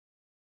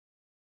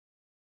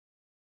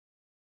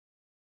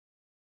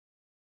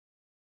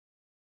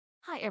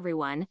Hi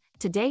everyone,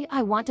 today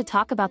I want to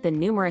talk about the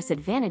numerous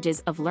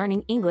advantages of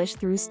learning English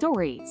through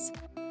stories.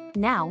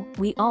 Now,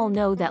 we all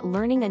know that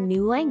learning a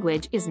new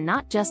language is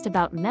not just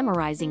about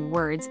memorizing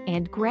words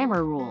and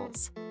grammar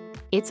rules.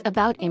 It's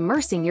about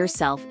immersing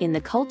yourself in the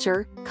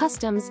culture,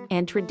 customs,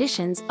 and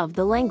traditions of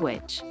the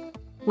language.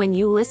 When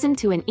you listen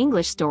to an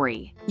English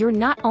story, you're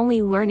not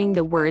only learning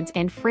the words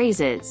and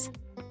phrases,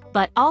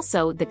 but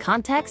also the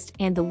context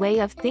and the way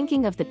of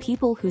thinking of the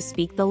people who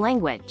speak the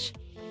language.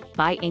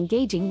 By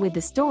engaging with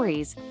the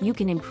stories, you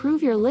can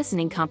improve your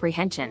listening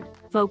comprehension,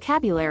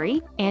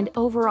 vocabulary, and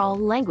overall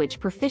language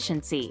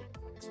proficiency.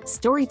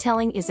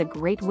 Storytelling is a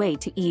great way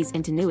to ease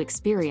into new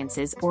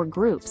experiences or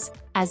groups,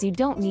 as you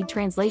don't need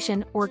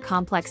translation or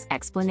complex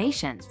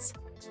explanations.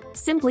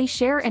 Simply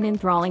share an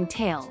enthralling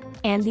tale,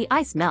 and the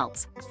ice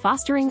melts,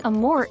 fostering a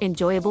more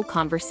enjoyable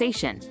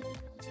conversation.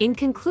 In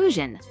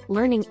conclusion,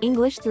 learning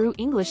English through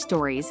English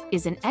stories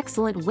is an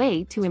excellent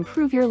way to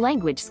improve your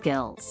language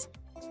skills,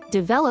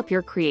 develop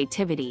your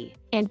creativity,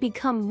 and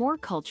become more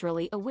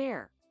culturally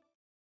aware.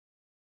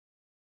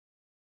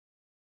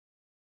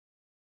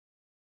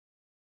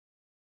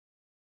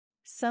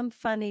 Some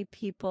funny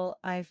people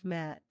I've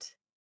met.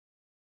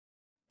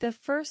 The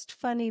first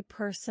funny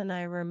person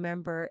I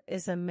remember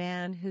is a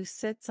man who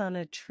sits on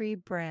a tree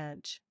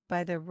branch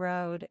by the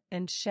road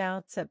and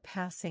shouts at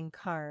passing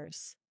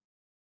cars.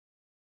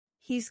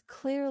 He's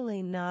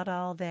clearly not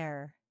all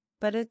there,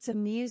 but it's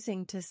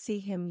amusing to see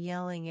him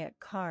yelling at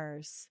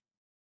cars.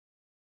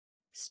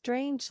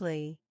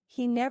 Strangely,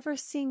 he never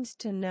seems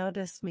to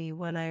notice me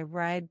when I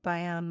ride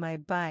by on my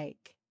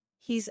bike.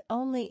 He's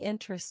only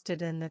interested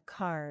in the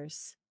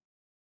cars.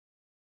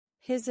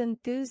 His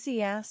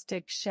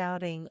enthusiastic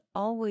shouting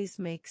always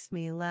makes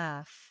me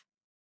laugh.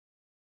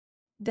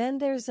 Then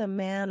there's a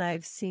man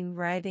I've seen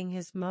riding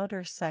his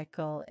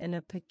motorcycle in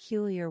a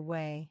peculiar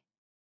way.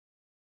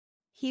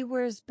 He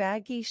wears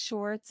baggy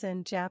shorts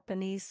and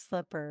Japanese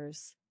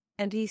slippers,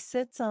 and he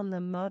sits on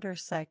the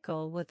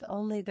motorcycle with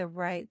only the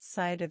right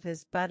side of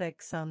his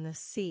buttocks on the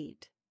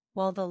seat,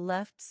 while the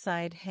left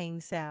side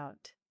hangs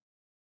out.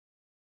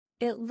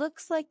 It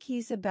looks like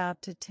he's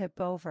about to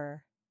tip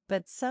over,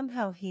 but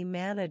somehow he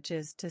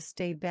manages to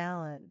stay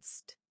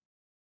balanced.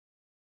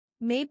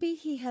 Maybe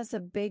he has a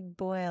big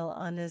boil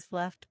on his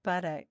left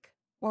buttock,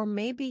 or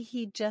maybe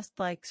he just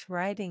likes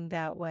riding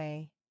that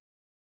way.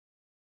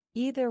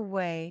 Either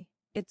way,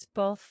 it's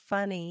both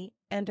funny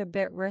and a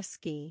bit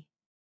risky.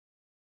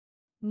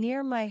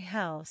 Near my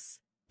house,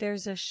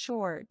 there's a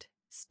short,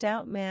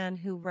 stout man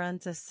who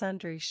runs a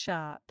sundry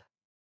shop.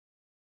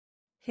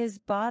 His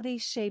body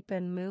shape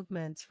and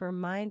movements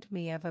remind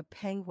me of a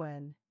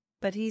penguin,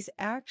 but he's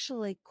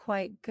actually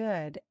quite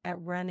good at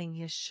running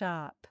his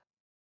shop.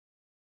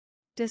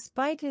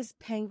 Despite his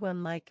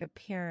penguin-like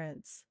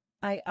appearance,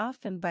 I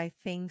often buy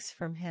things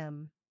from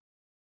him.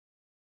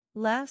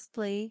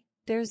 Lastly,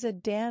 there's a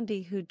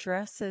dandy who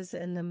dresses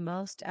in the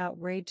most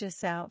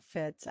outrageous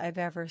outfits I've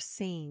ever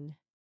seen.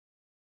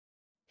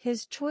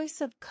 His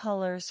choice of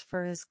colors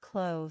for his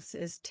clothes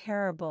is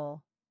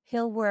terrible.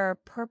 He'll wear a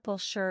purple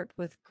shirt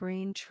with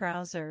green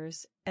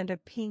trousers and a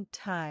pink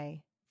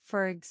tie,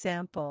 for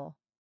example.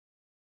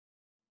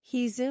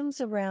 He zooms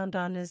around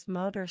on his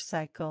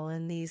motorcycle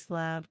in these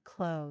loud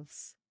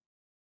clothes.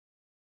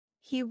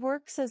 He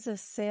works as a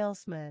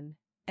salesman,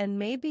 and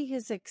maybe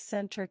his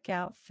eccentric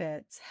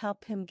outfits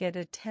help him get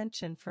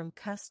attention from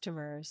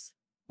customers,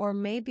 or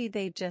maybe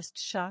they just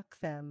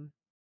shock them.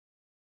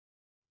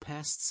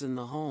 Pests in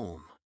the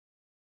home.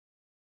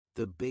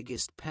 The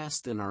biggest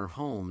pest in our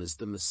home is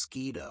the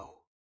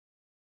mosquito.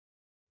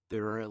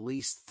 There are at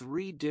least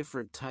 3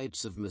 different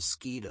types of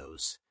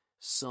mosquitoes,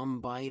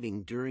 some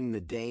biting during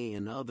the day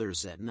and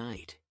others at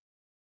night.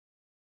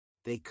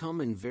 They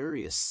come in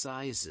various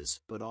sizes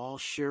but all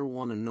share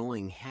one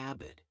annoying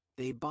habit: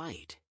 they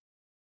bite.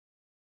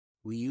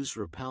 We use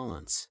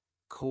repellents,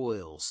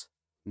 coils,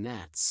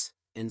 nets,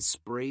 and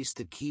sprays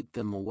to keep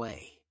them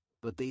away,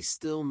 but they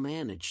still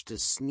manage to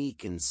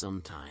sneak in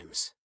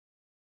sometimes.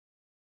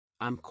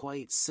 I'm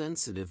quite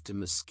sensitive to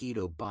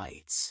mosquito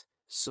bites,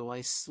 so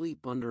I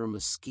sleep under a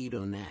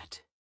mosquito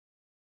net.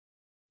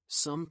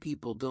 Some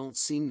people don't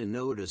seem to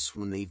notice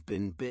when they've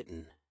been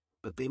bitten,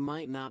 but they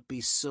might not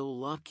be so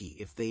lucky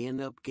if they end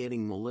up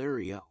getting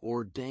malaria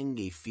or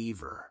dengue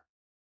fever.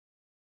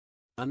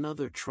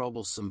 Another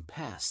troublesome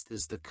pest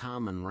is the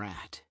common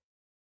rat.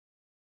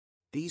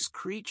 These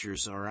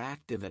creatures are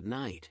active at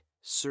night,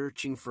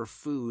 searching for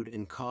food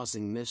and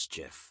causing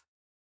mischief.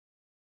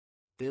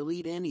 They'll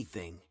eat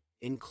anything,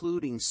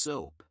 including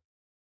soap.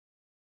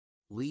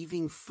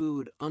 Leaving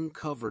food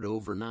uncovered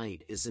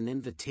overnight is an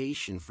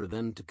invitation for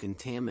them to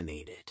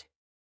contaminate it.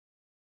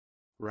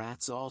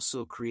 Rats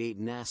also create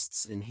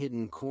nests in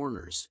hidden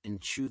corners and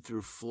chew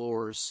through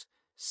floors,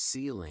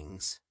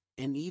 ceilings,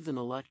 and even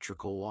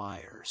electrical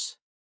wires.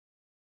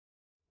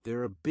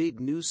 They're a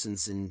big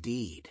nuisance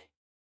indeed.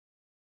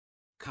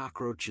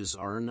 Cockroaches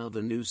are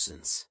another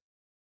nuisance.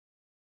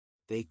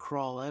 They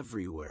crawl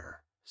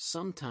everywhere,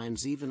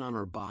 sometimes even on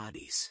our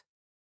bodies.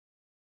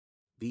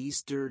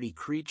 These dirty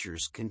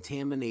creatures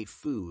contaminate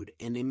food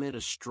and emit a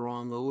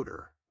strong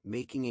odor,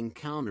 making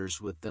encounters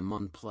with them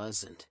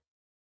unpleasant.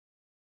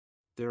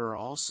 There are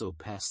also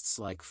pests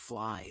like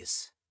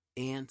flies,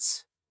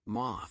 ants,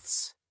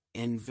 moths,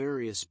 and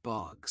various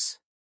bugs.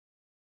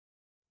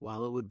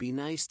 While it would be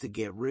nice to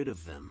get rid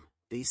of them,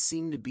 they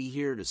seem to be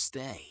here to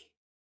stay.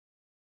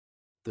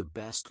 The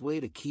best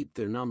way to keep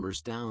their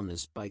numbers down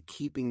is by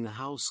keeping the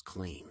house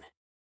clean.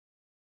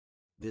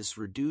 This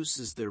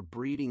reduces their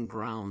breeding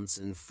grounds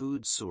and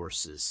food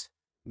sources,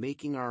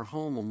 making our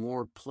home a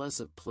more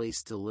pleasant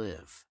place to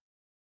live.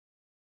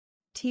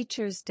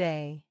 Teacher's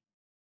Day.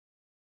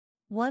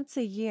 Once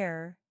a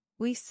year,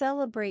 we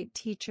celebrate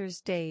Teacher's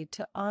Day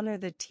to honor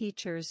the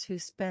teachers who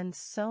spend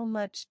so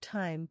much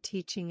time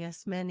teaching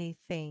us many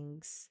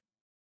things.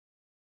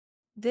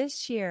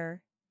 This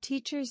year,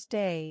 Teacher's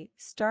Day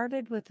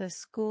started with a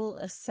school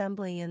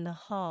assembly in the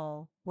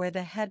hall where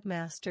the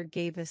headmaster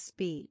gave a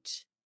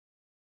speech.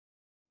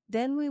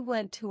 Then we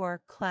went to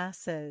our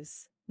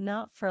classes,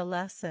 not for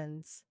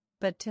lessons,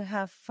 but to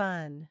have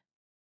fun.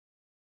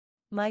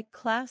 My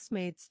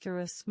classmates threw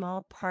a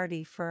small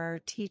party for our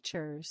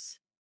teachers.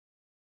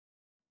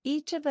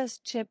 Each of us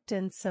chipped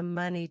in some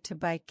money to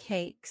buy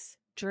cakes,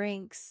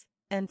 drinks,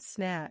 and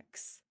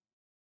snacks.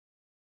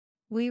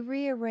 We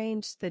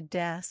rearranged the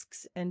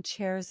desks and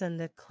chairs in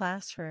the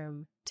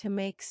classroom to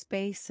make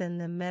space in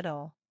the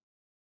middle.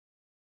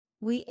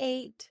 We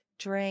ate,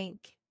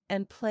 drank,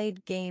 and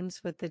played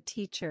games with the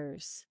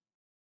teachers.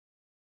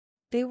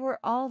 They were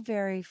all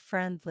very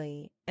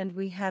friendly, and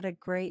we had a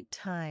great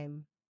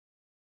time.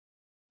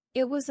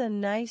 It was a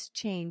nice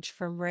change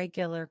from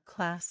regular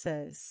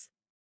classes.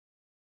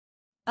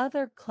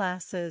 Other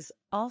classes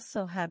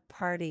also had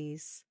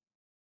parties.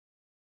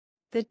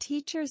 The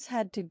teachers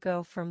had to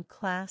go from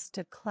class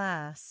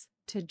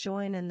to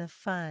join in the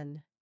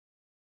fun.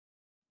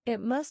 It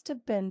must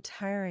have been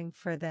tiring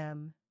for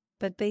them,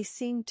 but they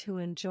seemed to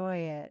enjoy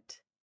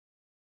it.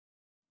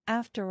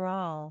 After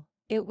all,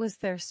 it was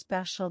their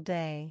special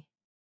day.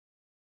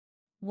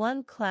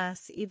 One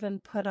class even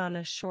put on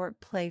a short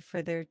play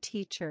for their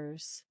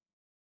teachers.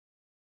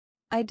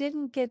 I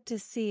didn't get to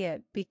see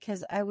it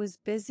because I was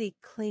busy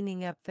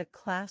cleaning up the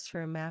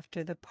classroom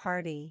after the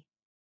party.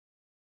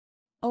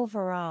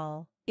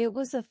 Overall, it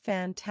was a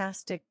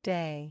fantastic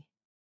day.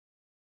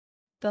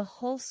 The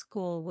whole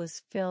school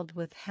was filled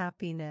with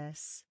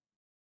happiness.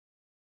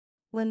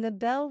 When the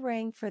bell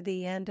rang for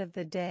the end of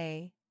the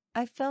day,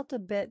 I felt a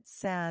bit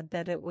sad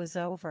that it was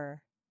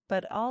over,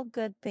 but all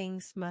good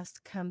things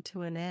must come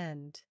to an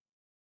end.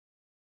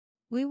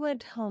 We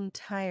went home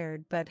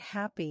tired but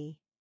happy.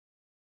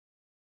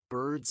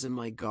 Birds in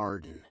my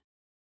garden.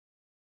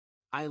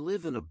 I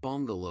live in a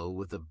bungalow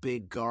with a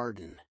big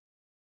garden.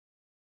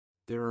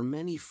 There are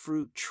many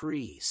fruit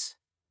trees,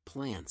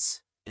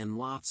 plants, and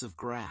lots of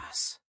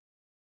grass.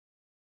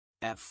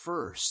 At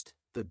first,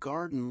 the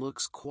garden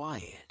looks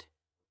quiet,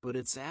 but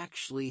it's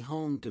actually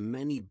home to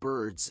many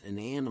birds and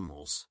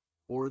animals,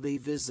 or they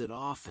visit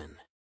often.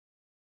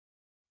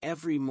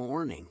 Every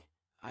morning,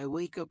 I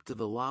wake up to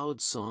the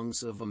loud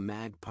songs of a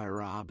magpie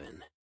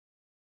robin.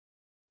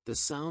 The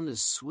sound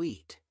is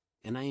sweet,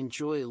 and I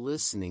enjoy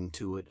listening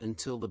to it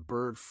until the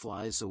bird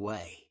flies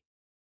away.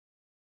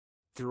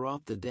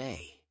 Throughout the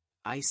day,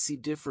 I see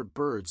different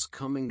birds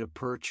coming to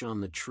perch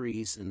on the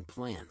trees and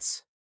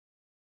plants.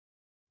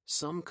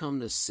 Some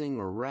come to sing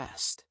or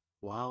rest,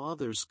 while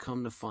others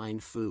come to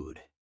find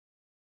food.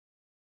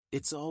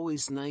 It's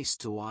always nice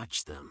to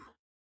watch them.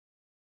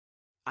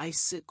 I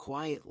sit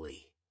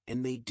quietly,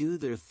 and they do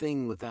their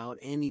thing without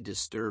any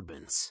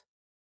disturbance.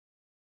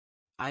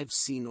 I've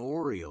seen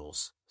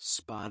orioles,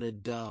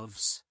 spotted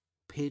doves,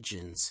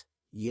 pigeons,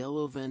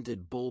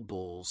 yellow-vented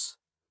bulbuls,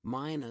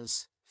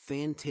 mynas,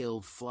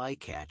 fan-tailed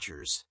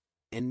flycatchers,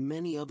 and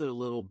many other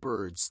little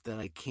birds that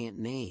I can't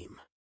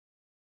name.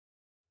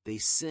 They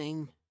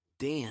sing,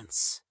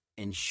 dance,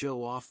 and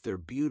show off their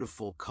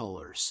beautiful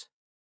colors.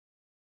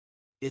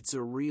 It's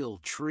a real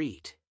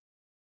treat.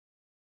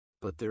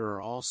 But there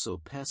are also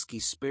pesky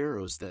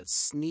sparrows that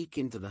sneak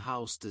into the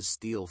house to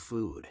steal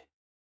food.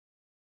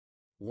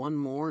 One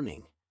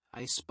morning,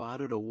 I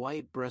spotted a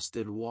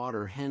white-breasted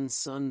water hen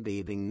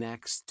sunbathing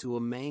next to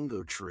a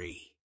mango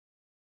tree.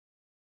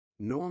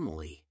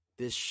 Normally,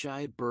 this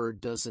shy bird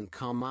doesn't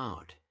come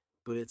out,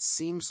 but it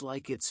seems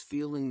like it's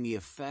feeling the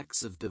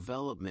effects of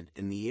development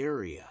in the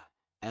area,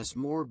 as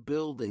more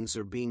buildings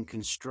are being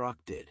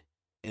constructed,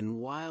 and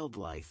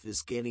wildlife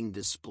is getting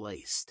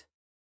displaced.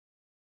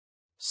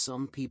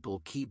 Some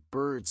people keep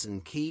birds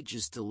in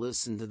cages to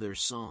listen to their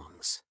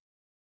songs.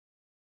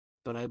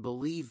 But I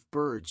believe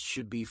birds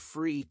should be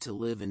free to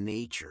live in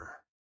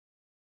nature.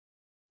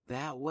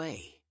 That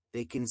way,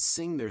 they can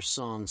sing their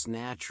songs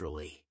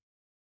naturally.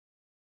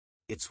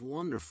 It's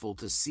wonderful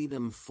to see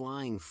them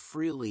flying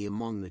freely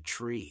among the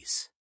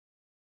trees.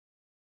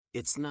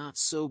 It's not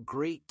so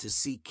great to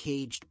see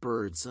caged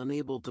birds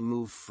unable to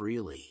move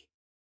freely.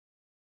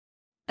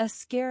 A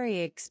scary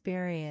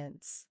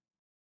experience.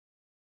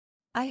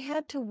 I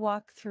had to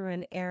walk through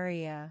an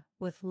area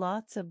with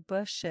lots of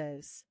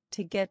bushes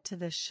to get to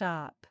the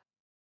shop.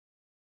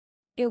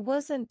 It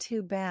wasn't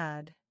too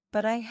bad,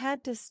 but I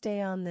had to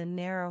stay on the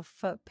narrow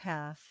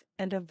footpath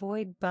and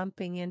avoid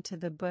bumping into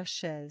the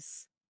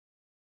bushes.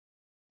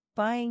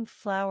 Buying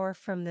flour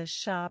from the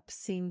shop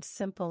seemed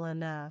simple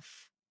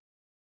enough.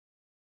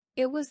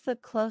 It was the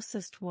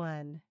closest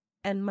one,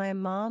 and my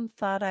mom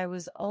thought I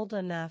was old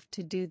enough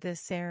to do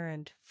this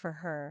errand for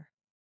her.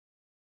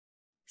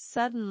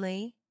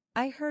 Suddenly,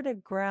 I heard a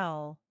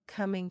growl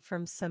coming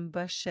from some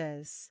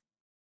bushes.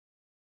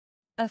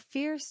 A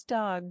fierce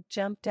dog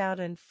jumped out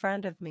in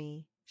front of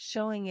me,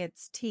 showing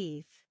its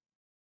teeth.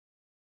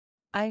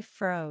 I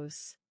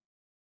froze.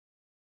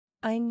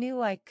 I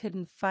knew I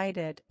couldn't fight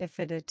it if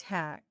it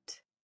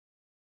attacked.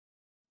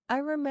 I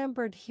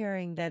remembered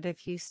hearing that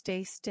if you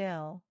stay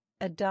still,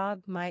 a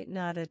dog might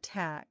not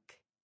attack.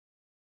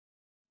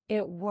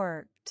 It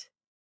worked.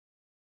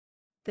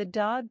 The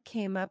dog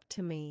came up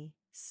to me,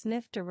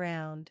 sniffed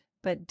around,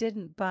 but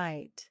didn't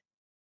bite.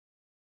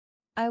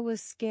 I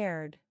was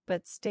scared,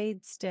 but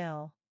stayed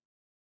still.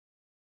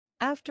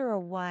 After a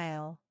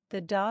while, the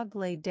dog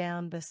lay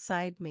down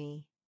beside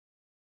me.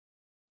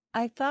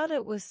 I thought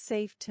it was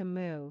safe to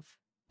move,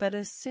 but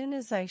as soon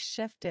as I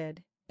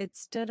shifted, it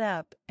stood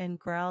up and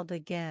growled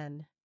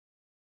again.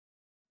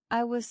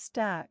 I was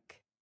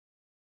stuck.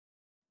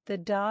 The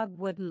dog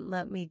wouldn't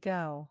let me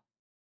go.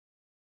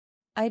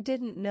 I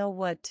didn't know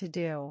what to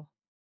do.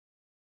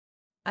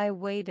 I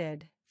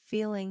waited,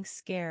 feeling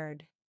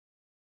scared.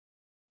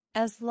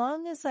 As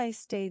long as I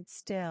stayed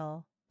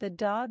still, the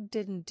dog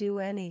didn't do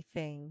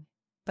anything,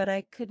 but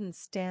I couldn't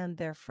stand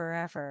there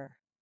forever.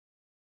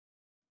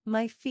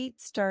 My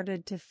feet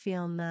started to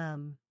feel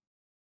numb.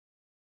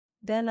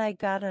 Then I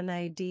got an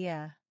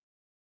idea.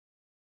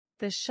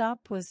 The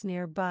shop was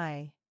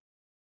nearby.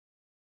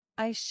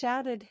 I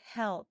shouted,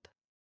 "Help!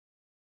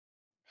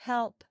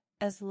 Help!"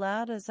 as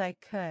loud as I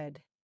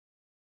could.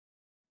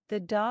 The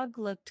dog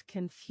looked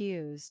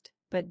confused,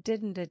 but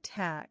didn't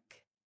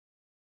attack.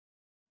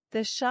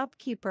 The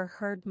shopkeeper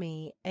heard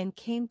me and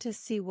came to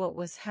see what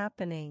was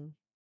happening.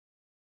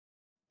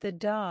 The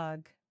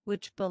dog,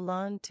 which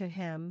belonged to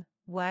him,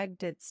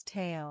 wagged its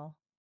tail.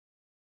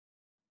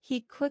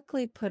 He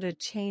quickly put a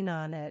chain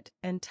on it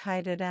and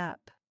tied it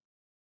up.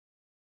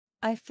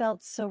 I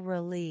felt so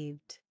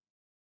relieved.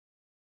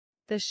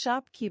 The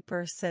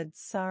shopkeeper said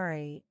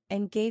sorry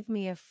and gave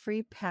me a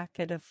free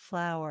packet of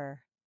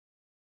flour.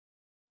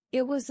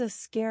 It was a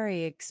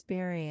scary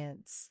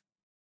experience.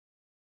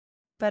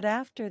 But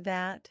after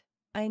that,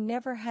 I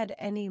never had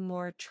any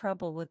more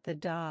trouble with the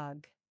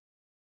dog.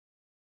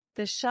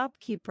 The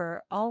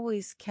shopkeeper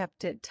always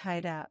kept it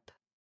tied up.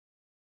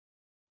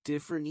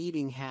 Different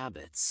eating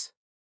habits.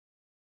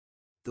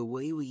 The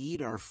way we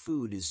eat our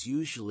food is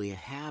usually a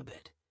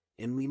habit,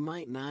 and we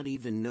might not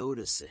even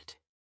notice it.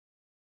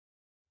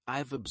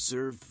 I've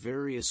observed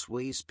various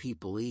ways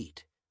people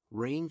eat,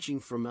 ranging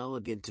from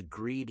elegant to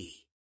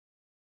greedy.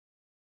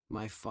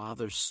 My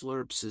father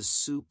slurps his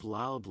soup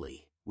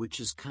loudly, which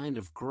is kind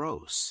of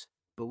gross,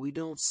 but we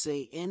don't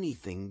say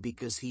anything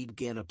because he'd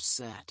get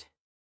upset.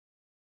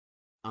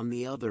 On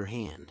the other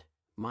hand,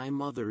 my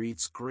mother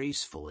eats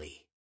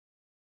gracefully.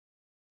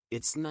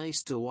 It's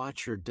nice to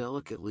watch her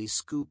delicately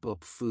scoop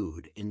up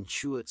food and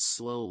chew it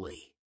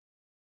slowly.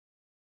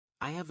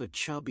 I have a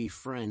chubby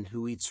friend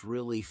who eats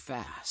really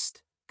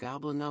fast,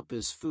 gobbling up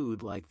his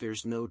food like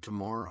there's no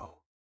tomorrow.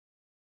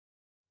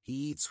 He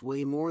eats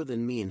way more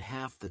than me in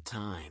half the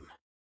time.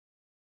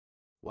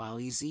 While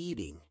he's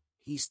eating,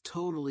 he's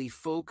totally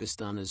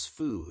focused on his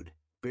food,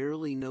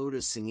 barely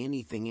noticing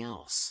anything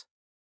else.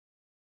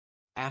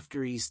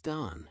 After he's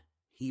done,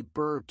 he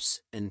burps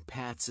and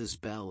pats his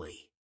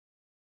belly.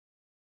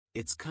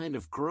 It's kind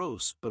of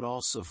gross but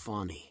also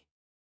funny.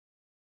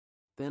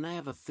 Then I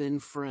have a thin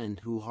friend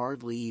who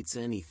hardly eats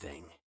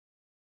anything.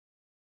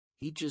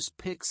 He just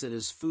picks at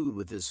his food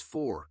with his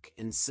fork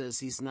and says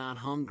he's not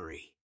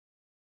hungry.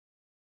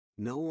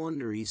 No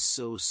wonder he's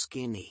so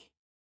skinny.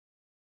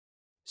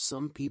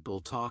 Some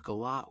people talk a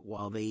lot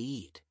while they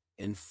eat,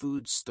 and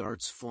food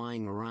starts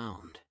flying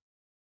around.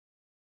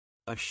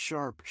 A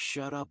sharp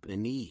 "shut up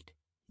and eat"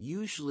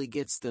 usually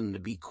gets them to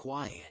be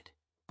quiet,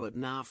 but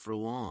not for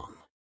long.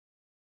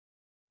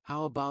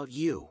 How about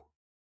you?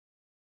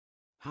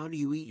 How do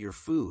you eat your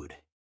food?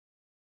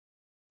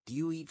 Do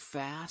you eat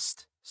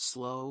fast,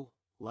 slow,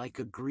 like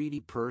a greedy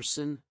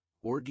person,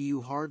 or do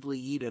you hardly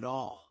eat at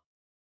all?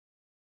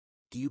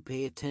 Do you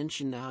pay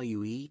attention to how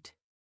you eat?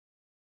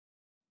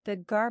 The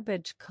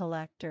garbage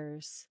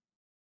collectors.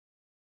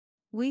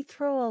 We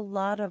throw a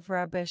lot of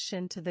rubbish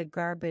into the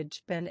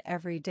garbage bin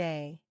every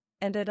day,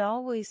 and it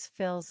always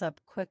fills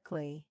up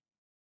quickly.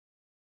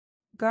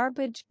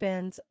 Garbage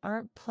bins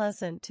aren't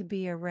pleasant to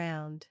be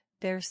around,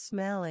 they're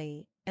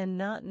smelly and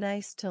not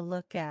nice to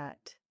look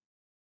at.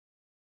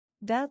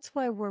 That's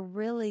why we're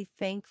really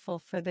thankful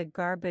for the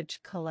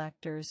garbage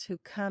collectors who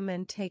come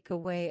and take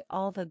away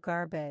all the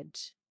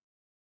garbage.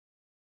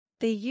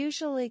 They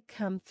usually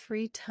come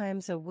 3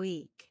 times a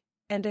week,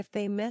 and if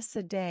they miss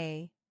a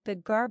day, the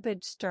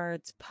garbage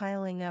starts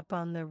piling up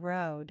on the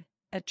road,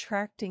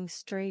 attracting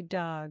stray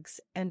dogs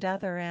and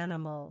other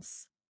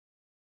animals.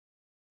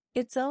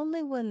 It's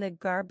only when the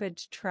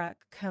garbage truck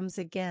comes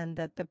again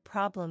that the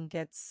problem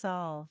gets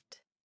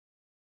solved.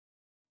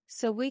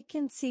 So we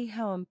can see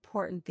how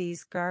important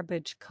these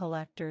garbage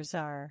collectors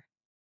are.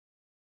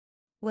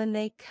 When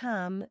they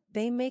come,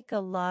 they make a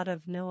lot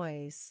of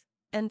noise,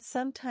 and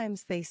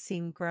sometimes they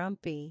seem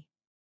grumpy.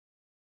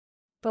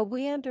 But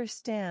we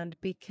understand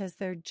because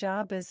their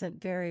job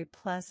isn't very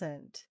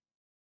pleasant.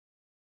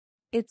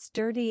 It's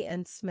dirty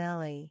and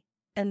smelly,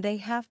 and they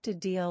have to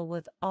deal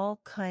with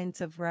all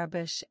kinds of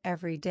rubbish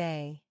every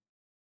day.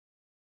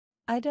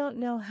 I don't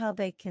know how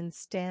they can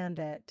stand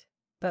it,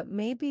 but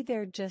maybe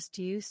they're just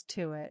used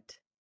to it.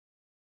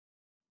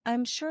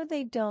 I'm sure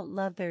they don't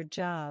love their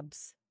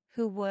jobs.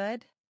 Who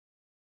would?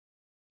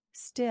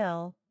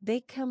 Still, they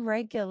come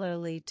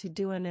regularly to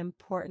do an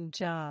important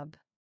job.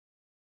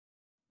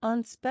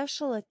 On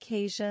special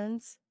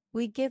occasions,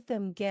 we give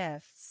them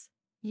gifts,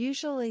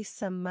 usually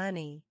some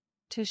money,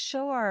 to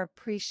show our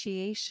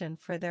appreciation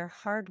for their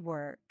hard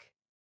work.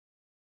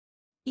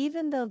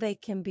 Even though they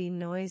can be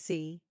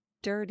noisy,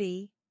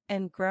 dirty,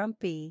 and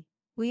grumpy,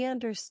 we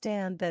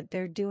understand that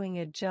they're doing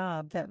a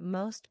job that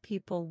most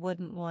people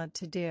wouldn't want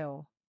to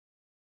do.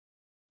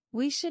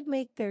 We should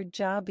make their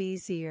job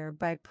easier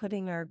by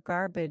putting our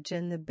garbage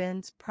in the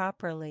bins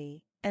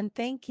properly and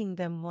thanking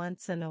them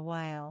once in a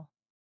while.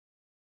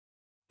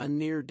 A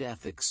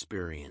near-death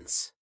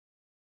experience.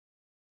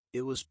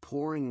 It was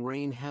pouring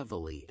rain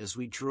heavily as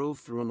we drove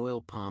through an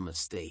oil palm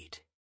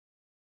estate.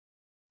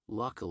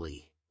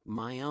 Luckily,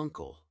 my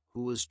uncle,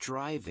 who was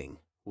driving,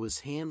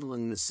 was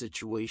handling the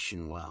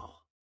situation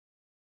well.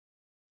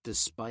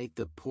 Despite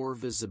the poor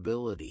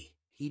visibility,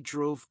 he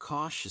drove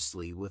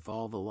cautiously with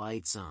all the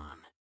lights on.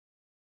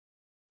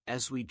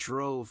 As we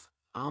drove,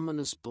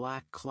 ominous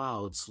black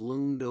clouds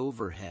loomed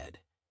overhead,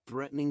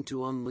 threatening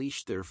to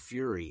unleash their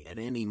fury at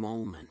any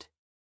moment.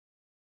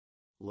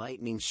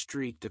 Lightning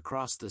streaked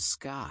across the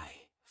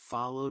sky,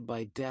 followed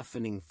by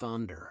deafening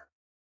thunder.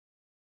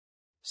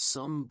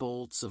 Some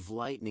bolts of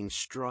lightning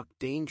struck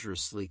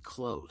dangerously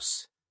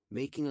close,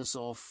 making us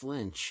all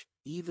flinch,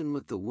 even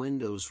with the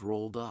windows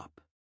rolled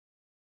up.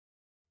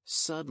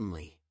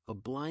 Suddenly, a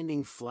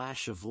blinding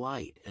flash of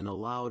light and a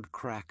loud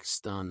crack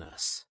stunned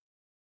us.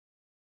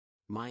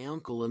 My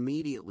uncle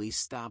immediately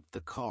stopped the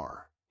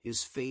car,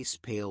 his face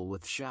pale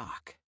with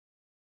shock.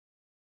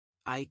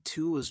 I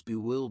too was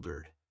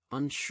bewildered,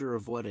 unsure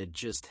of what had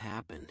just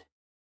happened.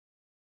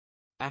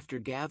 After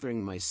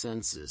gathering my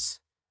senses,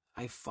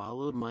 I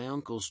followed my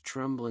uncle's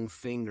trembling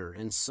finger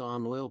and saw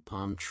an oil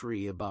palm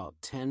tree about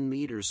 10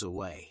 meters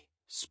away,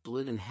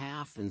 split in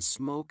half and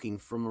smoking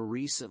from a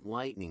recent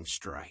lightning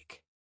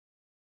strike.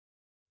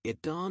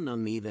 It dawned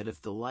on me that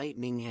if the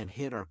lightning had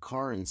hit our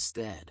car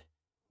instead,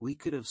 we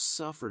could have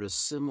suffered a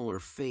similar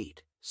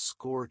fate,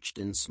 scorched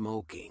and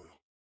smoking.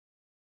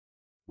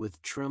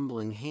 With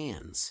trembling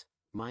hands,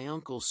 my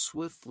uncle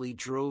swiftly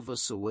drove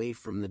us away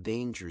from the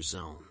danger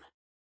zone.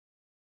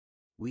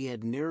 We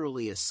had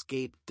narrowly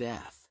escaped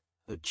death,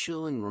 a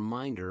chilling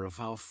reminder of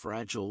how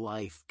fragile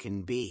life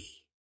can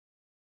be.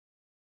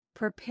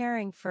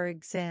 Preparing for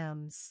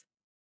exams.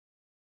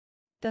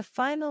 The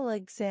final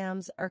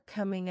exams are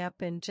coming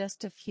up in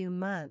just a few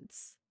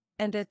months,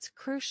 and it's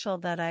crucial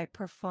that I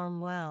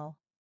perform well.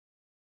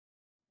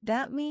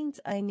 That means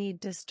I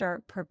need to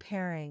start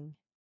preparing.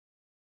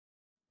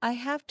 I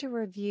have to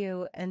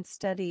review and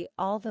study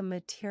all the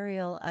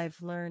material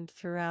I've learned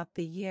throughout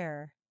the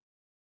year.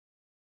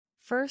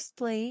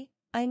 Firstly,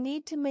 I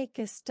need to make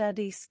a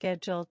study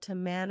schedule to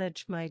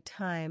manage my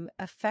time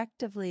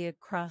effectively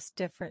across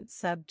different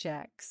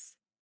subjects.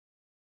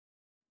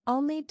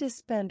 I'll need to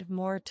spend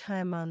more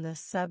time on the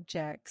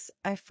subjects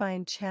I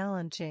find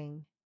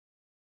challenging.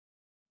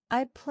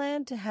 I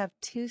plan to have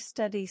 2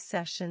 study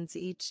sessions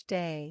each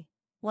day,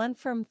 one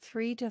from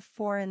 3 to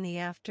 4 in the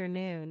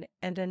afternoon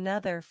and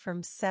another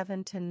from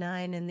 7 to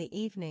 9 in the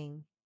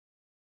evening.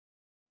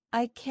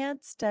 I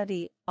can't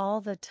study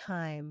all the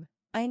time.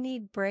 I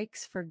need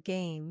breaks for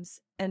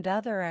games and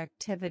other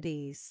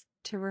activities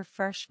to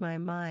refresh my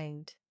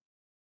mind.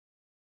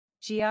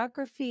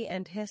 Geography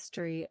and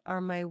history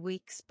are my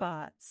weak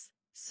spots,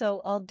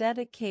 so I'll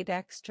dedicate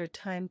extra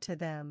time to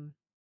them.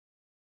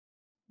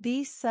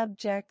 These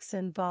subjects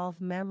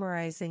involve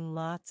memorizing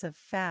lots of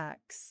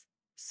facts,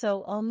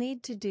 so I'll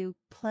need to do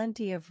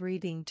plenty of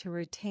reading to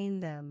retain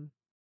them.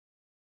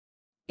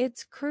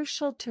 It's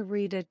crucial to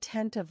read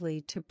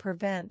attentively to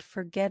prevent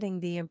forgetting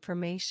the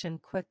information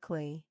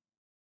quickly.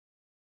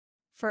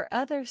 For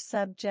other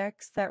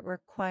subjects that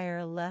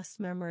require less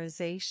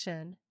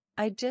memorization,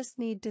 I just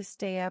need to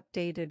stay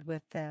updated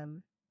with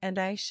them, and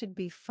I should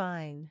be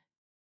fine.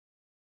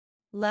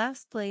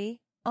 Lastly,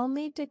 I'll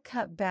need to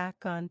cut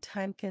back on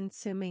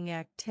time-consuming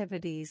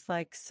activities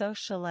like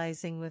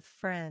socializing with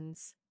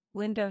friends,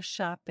 window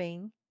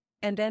shopping,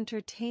 and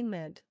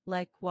entertainment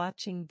like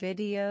watching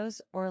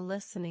videos or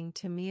listening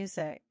to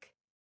music.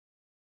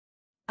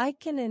 I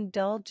can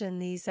indulge in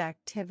these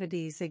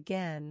activities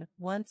again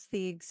once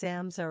the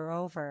exams are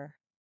over.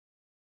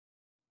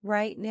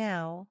 Right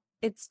now,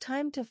 it's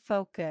time to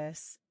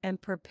focus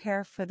and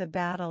prepare for the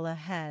battle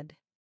ahead.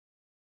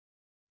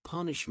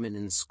 Punishment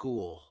in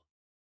school.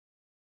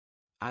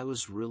 I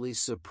was really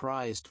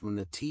surprised when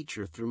the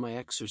teacher threw my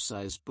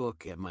exercise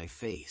book at my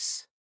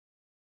face.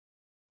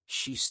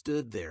 She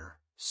stood there,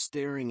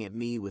 staring at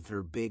me with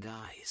her big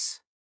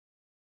eyes.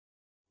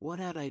 What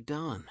had I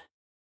done?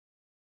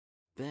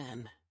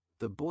 Then,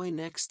 the boy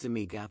next to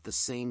me got the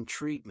same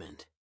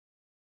treatment.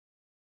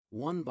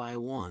 One by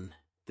one,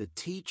 the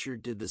teacher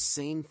did the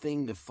same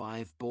thing to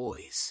 5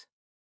 boys.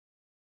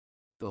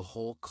 The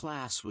whole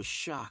class was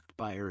shocked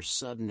by her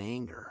sudden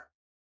anger.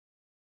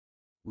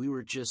 We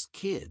were just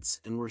kids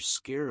and were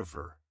scared of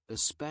her,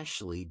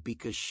 especially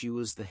because she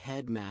was the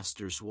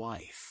headmaster's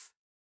wife.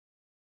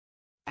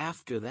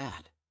 After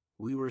that,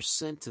 we were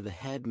sent to the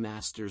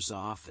headmaster's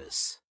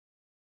office.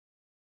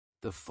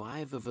 The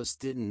 5 of us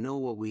didn't know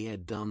what we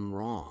had done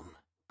wrong,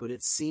 but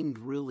it seemed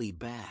really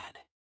bad.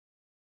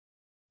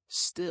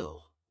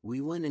 Still,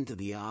 we went into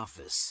the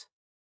office.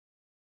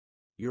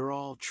 "You're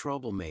all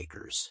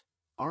troublemakers,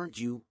 aren't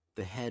you?"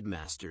 the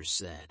headmaster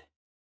said.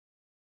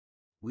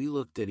 We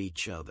looked at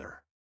each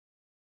other.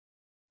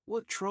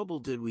 What trouble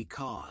did we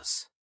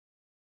cause?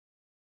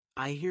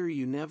 "I hear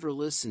you never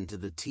listen to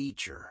the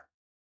teacher."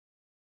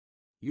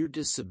 "You're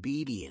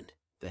disobedient,"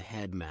 the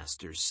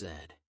headmaster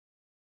said.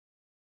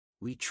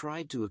 We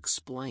tried to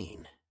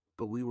explain,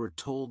 but we were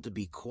told to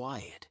be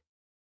quiet.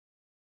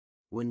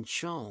 When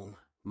Chong,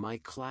 my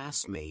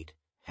classmate,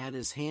 had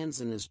his hands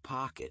in his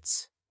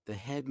pockets, the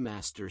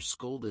headmaster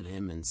scolded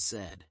him and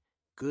said,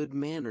 "Good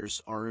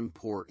manners are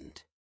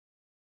important.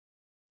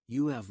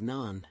 You have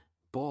none,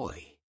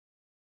 boy."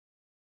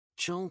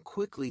 Chong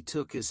quickly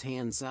took his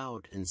hands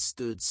out and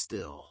stood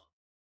still.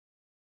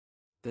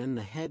 Then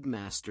the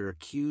headmaster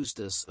accused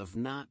us of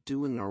not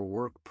doing our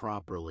work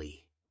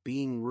properly,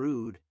 being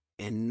rude,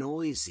 and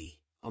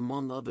noisy,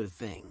 among other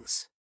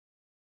things.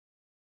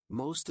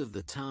 Most of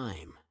the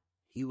time,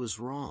 he was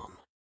wrong.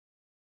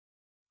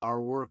 Our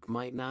work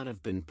might not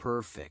have been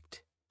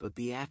perfect, but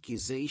the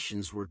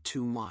accusations were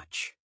too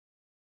much.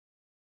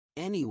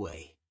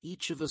 Anyway,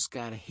 each of us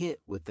got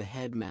hit with the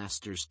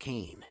headmaster's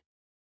cane.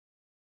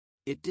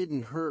 It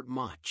didn't hurt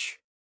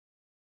much.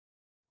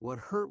 What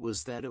hurt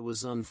was that it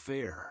was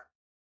unfair.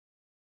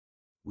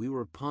 We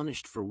were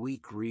punished for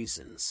weak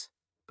reasons,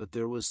 but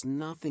there was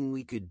nothing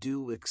we could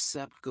do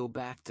except go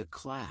back to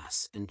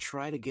class and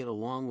try to get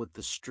along with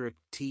the strict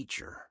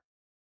teacher.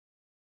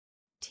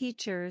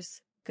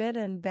 Teachers, good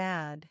and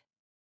bad.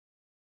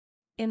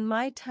 In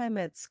my time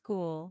at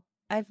school,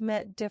 I've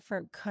met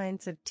different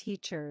kinds of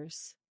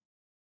teachers.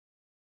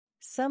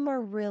 Some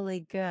are really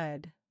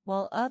good,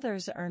 while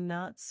others are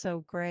not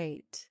so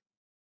great.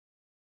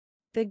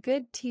 The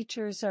good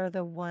teachers are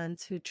the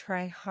ones who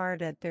try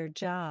hard at their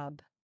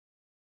job.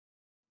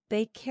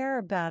 They care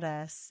about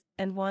us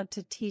and want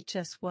to teach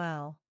us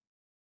well.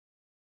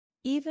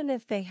 Even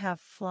if they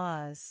have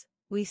flaws,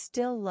 we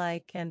still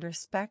like and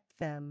respect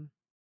them.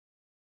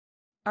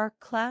 Our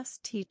class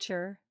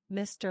teacher,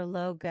 Mr.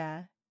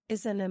 Loga,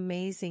 is an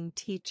amazing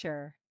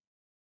teacher.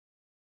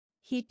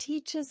 He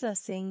teaches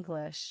us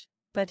English,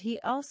 but he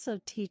also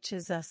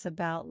teaches us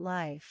about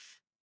life.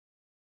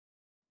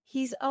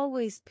 He's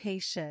always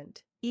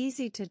patient,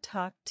 easy to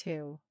talk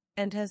to,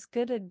 and has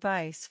good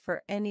advice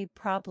for any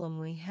problem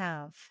we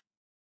have.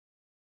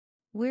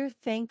 We're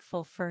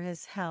thankful for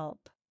his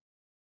help.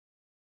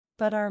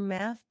 But our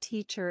math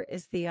teacher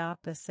is the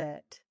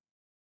opposite.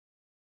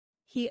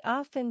 He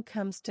often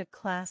comes to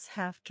class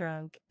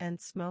half-drunk and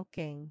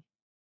smoking.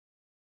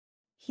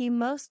 He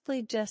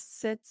mostly just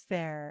sits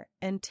there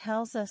and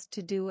tells us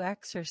to do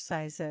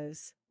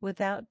exercises,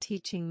 without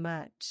teaching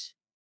much.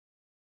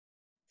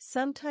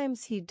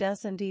 Sometimes he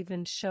doesn't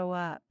even show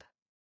up.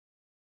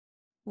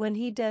 When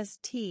he does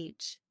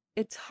teach,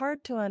 it's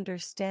hard to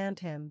understand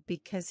him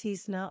because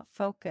he's not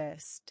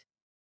focused.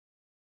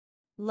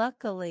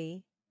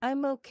 Luckily,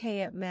 I'm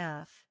okay at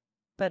math,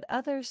 but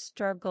others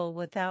struggle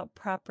without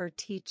proper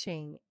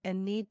teaching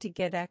and need to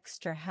get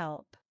extra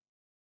help.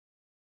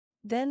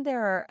 Then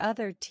there are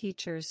other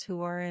teachers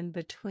who are in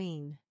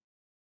between.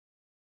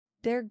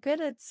 They're good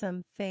at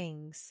some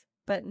things,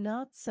 but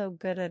not so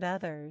good at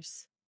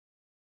others.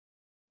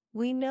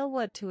 We know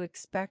what to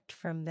expect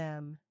from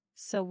them,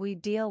 so we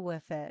deal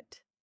with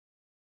it.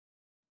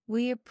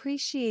 We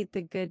appreciate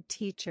the good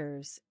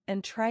teachers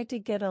and try to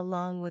get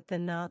along with the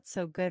not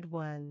so good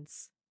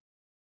ones.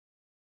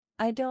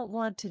 I don't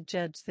want to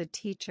judge the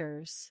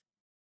teachers.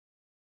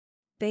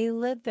 They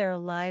live their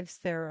lives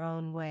their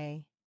own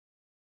way.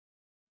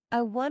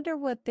 I wonder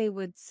what they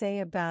would say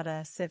about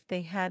us if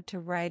they had to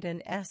write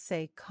an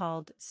essay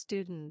called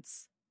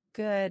Students,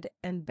 Good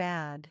and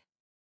Bad.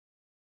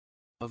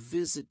 A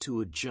visit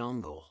to a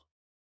jungle.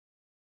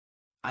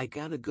 I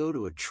got to go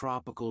to a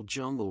tropical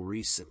jungle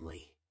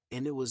recently,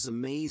 and it was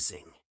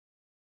amazing.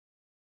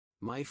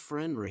 My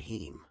friend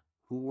Rahim,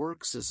 who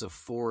works as a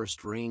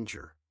forest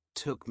ranger,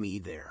 took me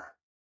there.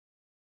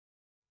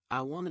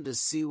 I wanted to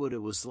see what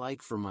it was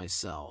like for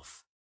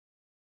myself.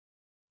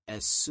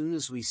 As soon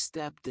as we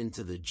stepped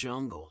into the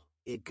jungle,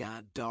 it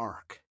got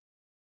dark.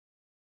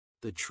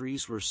 The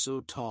trees were so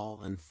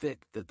tall and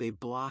thick that they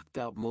blocked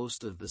out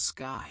most of the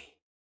sky.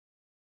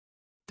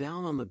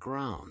 Down on the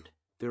ground,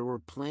 there were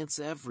plants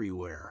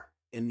everywhere,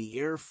 and the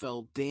air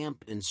felt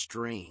damp and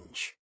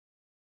strange.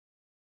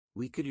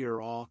 We could hear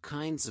all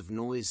kinds of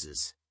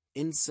noises,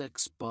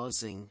 insects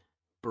buzzing,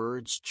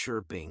 birds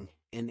chirping,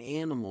 and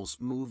animals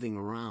moving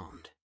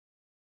around.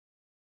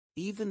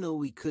 Even though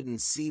we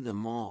couldn't see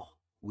them all,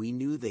 we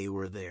knew they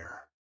were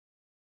there.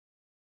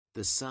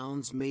 The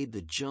sounds made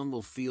the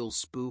jungle feel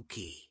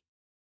spooky.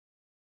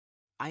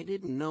 I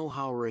didn't know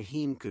how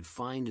Rahim could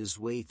find his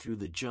way through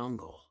the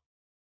jungle.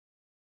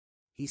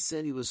 He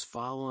said he was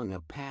following a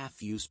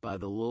path used by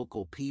the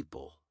local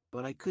people,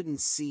 but I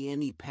couldn't see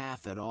any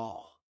path at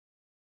all.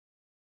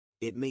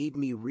 It made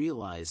me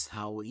realize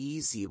how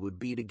easy it would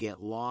be to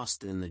get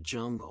lost in the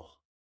jungle.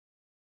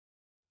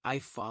 I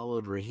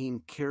followed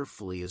Rahim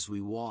carefully as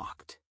we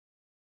walked.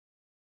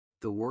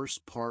 The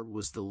worst part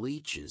was the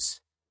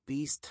leeches,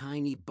 these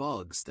tiny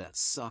bugs that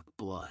suck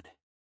blood.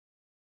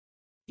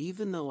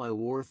 Even though I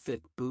wore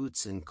thick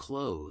boots and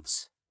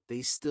clothes,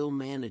 they still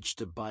managed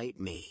to bite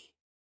me.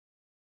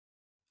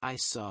 I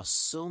saw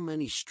so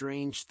many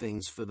strange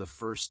things for the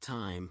first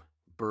time: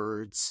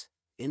 birds,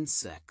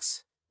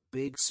 insects,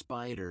 big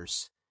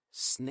spiders,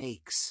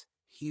 snakes,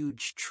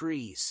 huge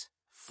trees,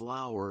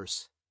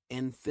 flowers,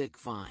 and thick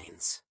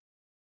vines.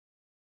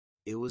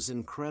 It was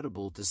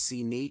incredible to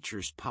see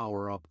nature's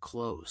power up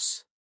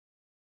close.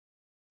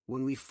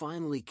 When we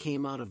finally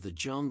came out of the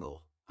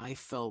jungle, I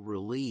felt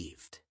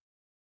relieved.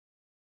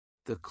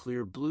 The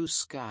clear blue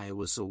sky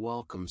was a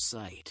welcome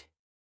sight.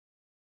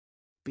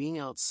 Being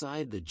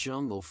outside the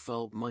jungle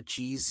felt much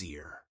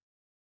easier.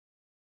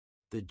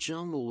 The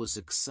jungle was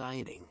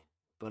exciting,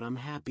 but I'm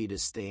happy to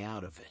stay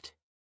out of it.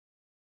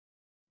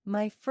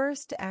 My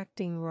first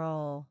acting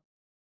role.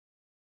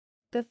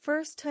 The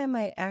first time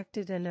I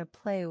acted in a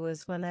play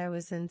was when I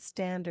was in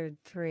Standard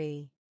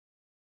 3.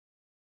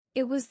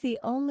 It was the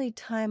only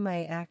time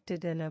I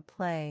acted in a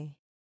play.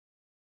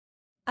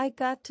 I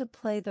got to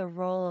play the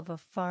role of a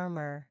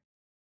farmer.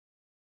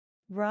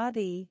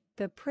 Roddy,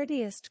 the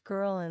prettiest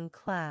girl in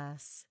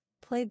class,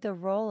 played the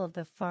role of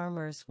the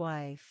farmer's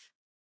wife.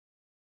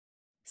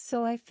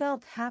 So I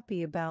felt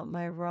happy about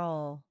my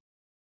role.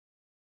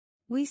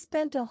 We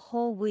spent a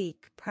whole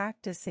week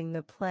practicing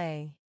the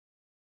play.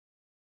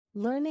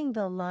 Learning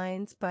the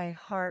lines by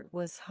heart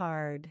was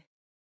hard.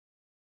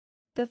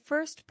 The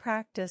first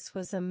practice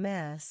was a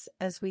mess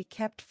as we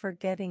kept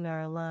forgetting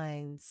our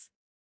lines.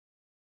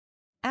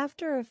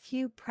 After a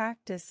few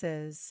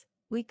practices,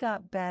 we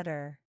got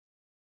better.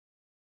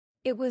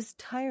 It was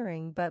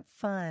tiring but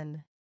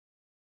fun.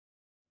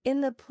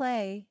 In the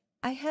play,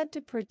 I had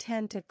to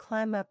pretend to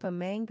climb up a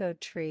mango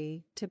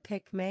tree to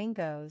pick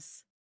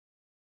mangoes.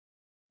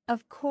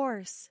 Of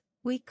course,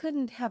 we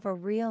couldn't have a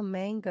real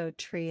mango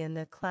tree in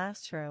the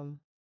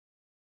classroom.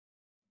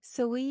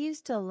 So we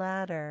used a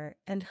ladder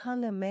and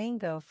hung a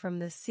mango from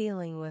the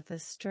ceiling with a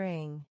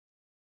string.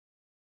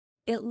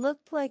 It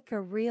looked like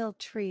a real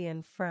tree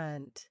in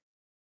front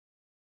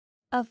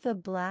of the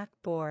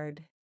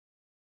blackboard.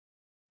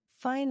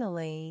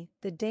 Finally,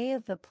 the day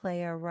of the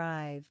play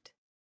arrived.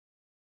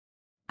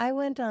 I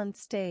went on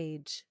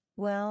stage,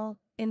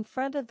 in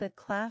front of the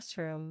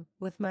classroom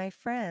with my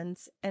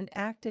friends and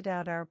acted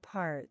out our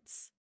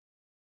parts.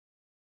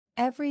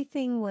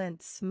 Everything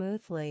went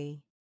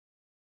smoothly.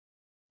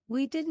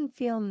 We didn't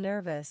feel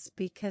nervous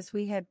because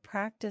we had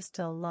practiced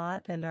a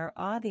lot and our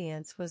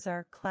audience was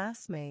our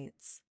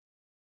classmates.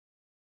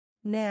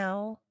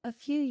 Now, a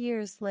few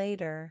years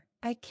later,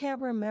 I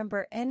can't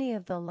remember any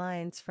of the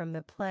lines from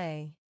the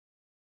play.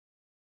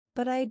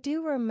 But I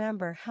do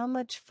remember how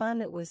much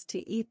fun it was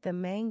to eat the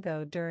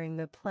mango during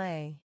the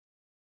play.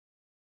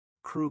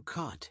 Crew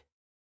cut.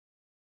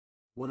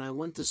 When I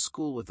went to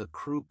school with a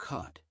crew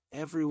cut,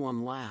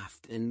 everyone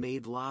laughed and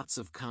made lots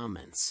of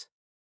comments.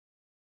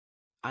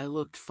 I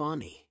looked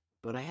funny,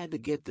 but I had to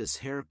get this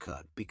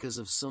haircut because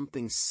of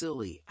something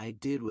silly I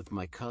did with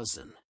my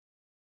cousin.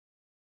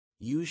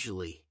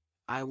 Usually,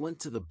 I went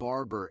to the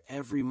barber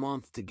every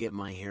month to get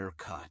my hair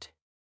cut.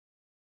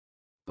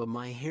 But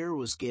my hair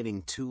was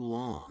getting too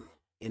long,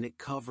 and it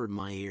covered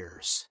my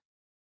ears.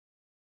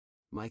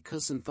 My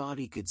cousin thought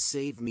he could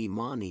save me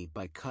money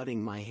by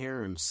cutting my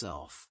hair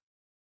himself.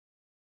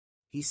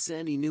 He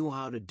said he knew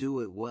how to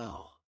do it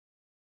well.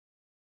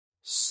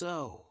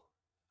 So,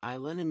 I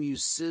let him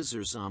use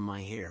scissors on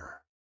my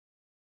hair.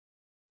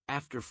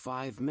 After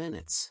 5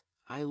 minutes,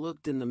 I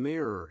looked in the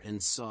mirror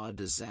and saw a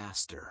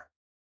disaster.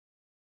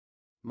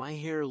 My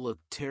hair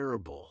looked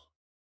terrible.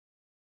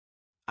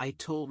 I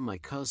told my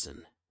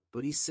cousin,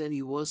 but he said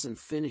he wasn't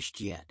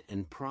finished yet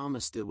and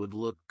promised it would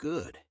look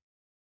good.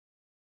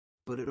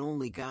 But it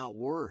only got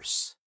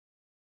worse.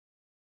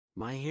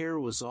 My hair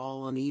was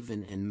all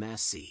uneven and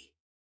messy.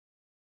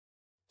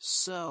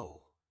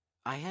 So,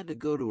 I had to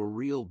go to a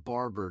real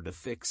barber to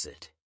fix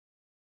it.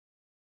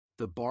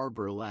 The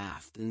barber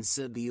laughed and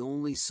said the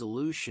only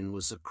solution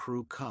was a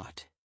crew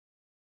cut.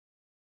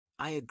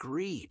 I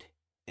agreed,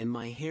 and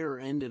my hair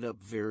ended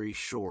up very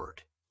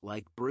short,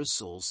 like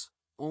bristles,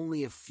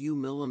 only a few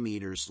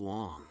millimeters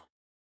long.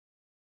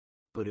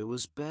 But it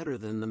was better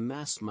than the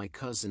mess my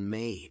cousin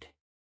made.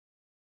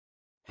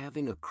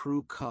 Having a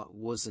crew cut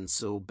wasn't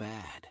so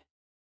bad.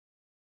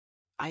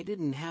 I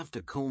didn't have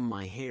to comb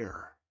my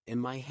hair,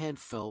 and my head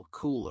felt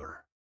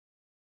cooler.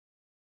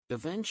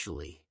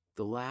 Eventually,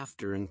 the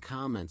laughter and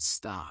comments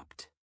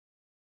stopped.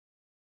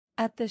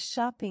 At the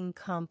shopping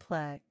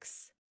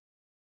complex.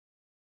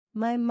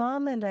 My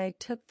mom and I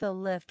took the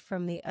lift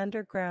from the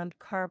underground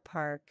car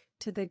park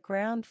to the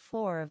ground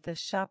floor of the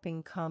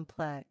shopping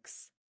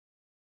complex.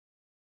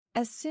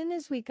 As soon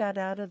as we got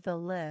out of the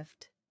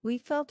lift, we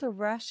felt a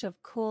rush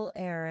of cool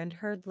air and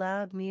heard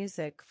loud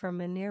music from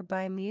a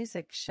nearby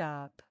music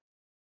shop.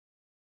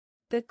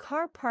 The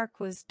car park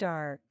was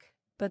dark,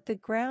 but the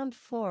ground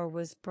floor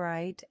was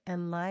bright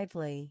and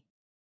lively.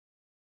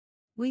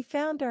 We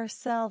found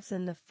ourselves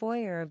in the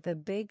foyer of the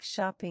big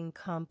shopping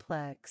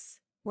complex,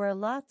 where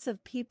lots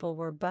of people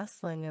were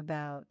bustling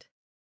about.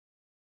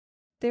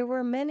 There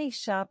were many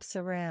shops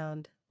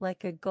around,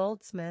 like a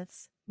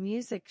goldsmith's,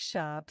 music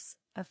shops,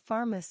 a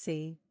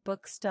pharmacy,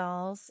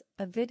 bookstalls,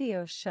 a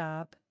video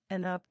shop,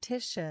 an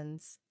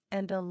optician's,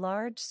 and a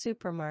large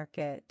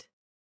supermarket.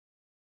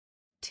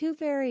 Two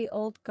very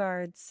old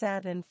guards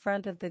sat in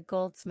front of the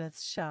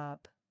goldsmith's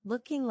shop,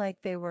 looking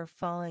like they were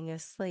falling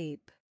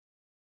asleep.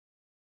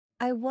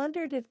 I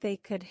wondered if they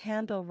could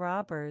handle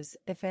robbers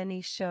if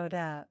any showed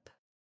up.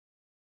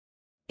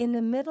 In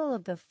the middle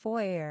of the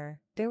foyer,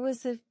 there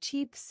was a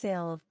cheap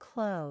sale of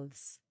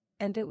clothes,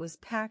 and it was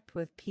packed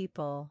with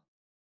people.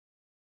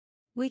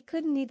 We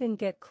couldn't even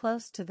get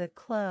close to the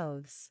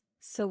clothes,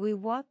 so we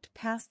walked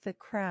past the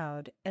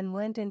crowd and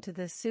went into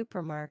the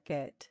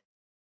supermarket.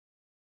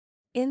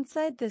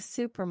 Inside the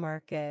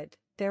supermarket,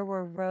 there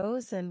were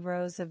rows and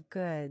rows of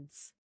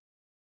goods.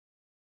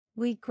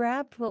 We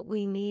grabbed what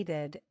we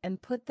needed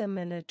and put them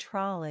in a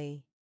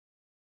trolley.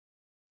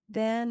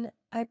 Then,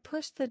 I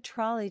pushed the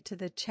trolley to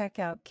the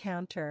checkout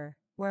counter,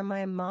 where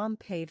my mom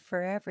paid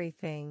for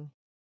everything.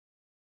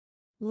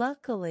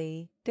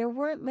 Luckily, there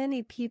weren't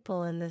many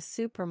people in the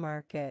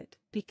supermarket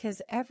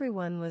because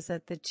everyone was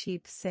at the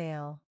cheap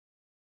sale.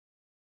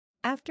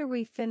 After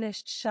we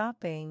finished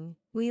shopping,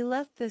 we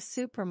left the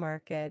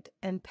supermarket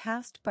and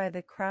passed by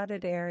the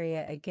crowded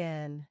area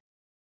again.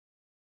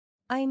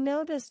 I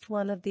noticed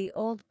one of the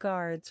old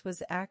guards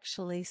was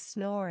actually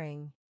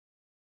snoring.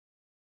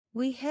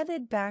 We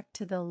headed back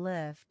to the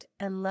lift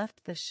and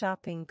left the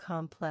shopping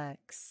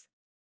complex.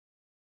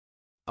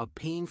 A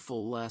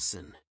painful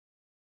lesson.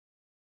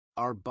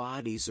 Our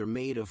bodies are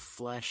made of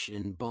flesh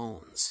and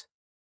bones.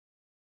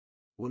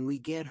 When we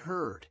get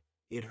hurt,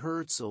 it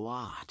hurts a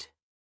lot.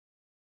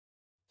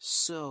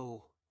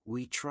 So,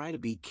 we try to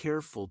be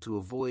careful to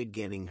avoid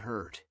getting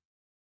hurt.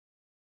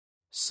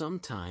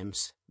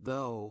 Sometimes,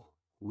 though,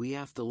 we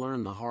have to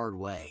learn the hard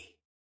way.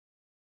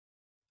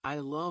 I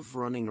love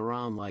running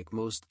around like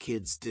most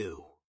kids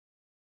do.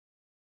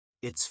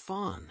 It's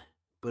fun,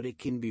 but it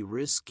can be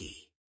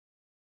risky.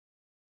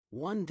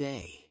 One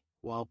day,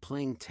 while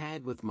playing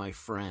tag with my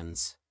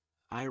friends,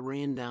 I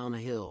ran down a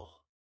hill.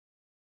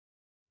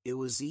 It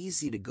was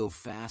easy to go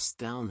fast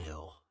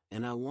downhill,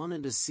 and I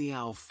wanted to see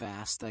how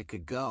fast I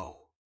could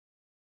go.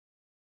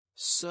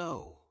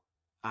 So,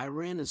 I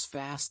ran as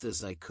fast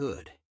as I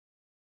could.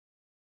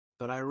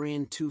 But I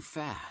ran too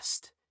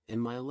fast,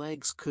 and my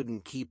legs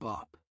couldn't keep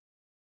up.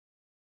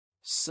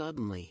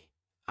 Suddenly,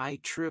 I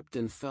tripped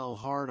and fell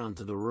hard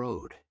onto the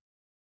road.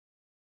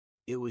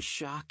 It was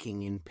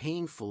shocking and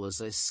painful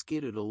as I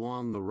skidded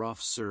along the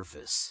rough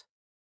surface.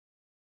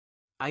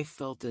 I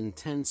felt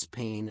intense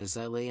pain as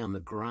I lay on the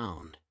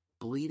ground,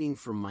 bleeding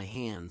from my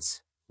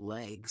hands,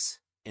 legs,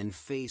 and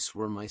face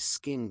where my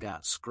skin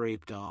got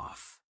scraped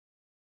off.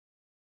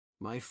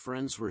 My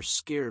friends were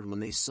scared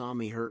when they saw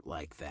me hurt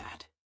like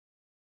that.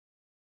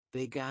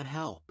 They got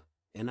help,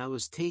 and I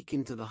was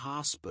taken to the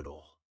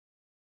hospital.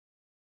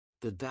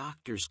 The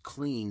doctors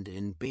cleaned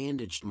and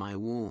bandaged my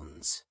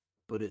wounds,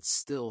 but it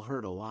still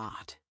hurt a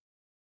lot.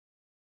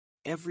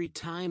 Every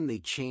time they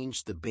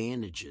changed the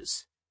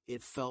bandages,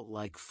 it felt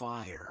like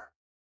fire.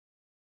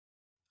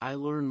 I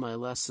learned my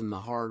lesson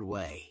the hard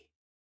way.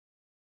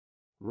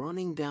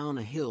 Running down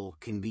a hill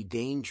can be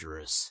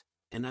dangerous,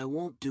 and I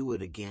won't do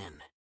it again.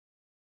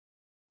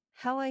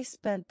 How I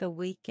spent the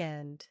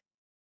weekend.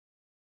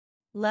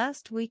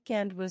 Last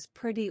weekend was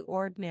pretty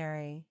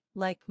ordinary,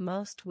 like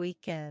most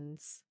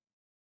weekends.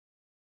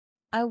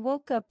 I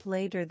woke up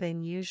later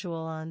than usual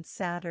on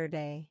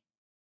Saturday.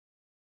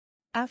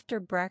 After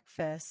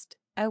breakfast,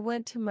 I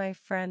went to my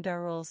friend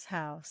Arul's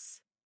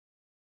house.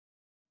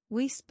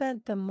 We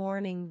spent the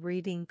morning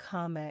reading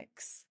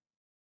comics.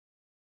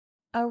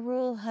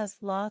 Arul has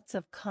lots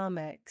of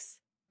comics,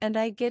 and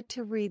I get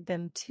to read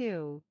them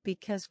too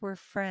because we're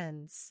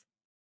friends.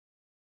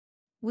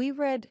 We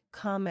read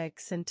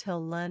comics until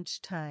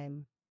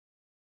lunchtime.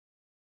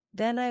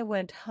 Then I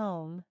went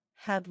home,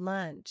 had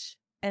lunch,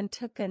 and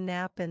took a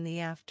nap in the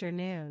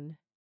afternoon.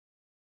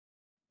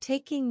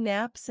 Taking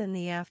naps in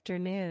the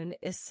afternoon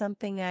is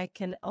something I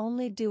can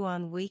only do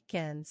on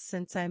weekends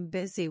since I'm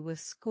busy with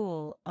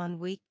school on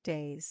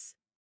weekdays.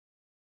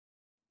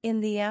 In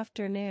the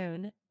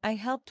afternoon, I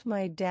helped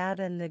my dad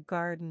in the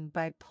garden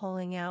by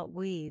pulling out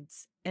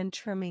weeds and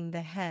trimming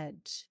the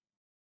hedge.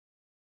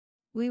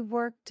 We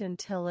worked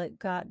until it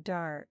got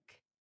dark.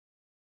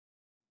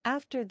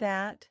 After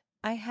that,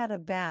 I had a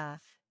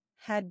bath,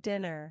 had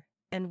dinner,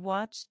 and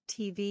watched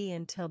TV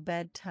until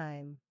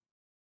bedtime.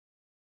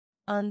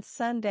 On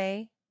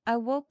Sunday, I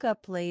woke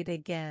up late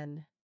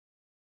again.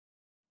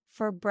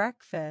 For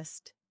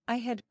breakfast, I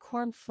had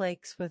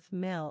cornflakes with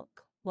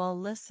milk while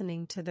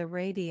listening to the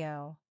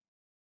radio.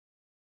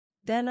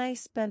 Then I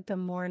spent the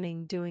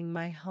morning doing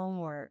my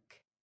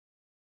homework.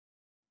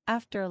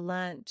 After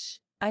lunch,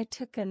 I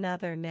took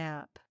another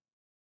nap.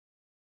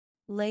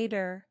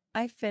 Later,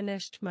 I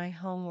finished my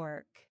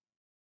homework.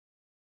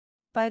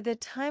 By the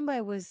time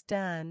I was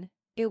done,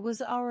 it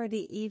was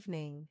already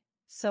evening,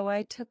 so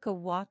I took a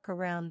walk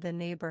around the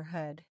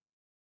neighborhood.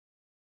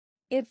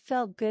 It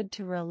felt good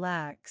to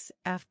relax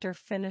after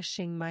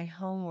finishing my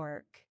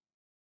homework.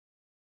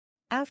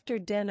 After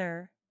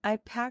dinner, I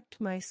packed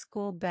my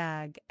school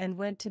bag and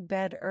went to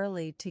bed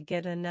early to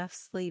get enough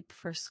sleep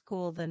for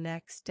school the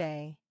next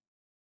day.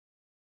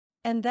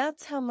 And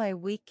that's how my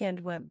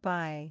weekend went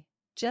by,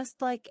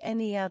 just like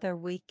any other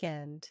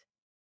weekend.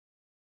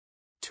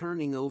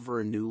 Turning over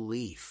a new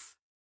leaf.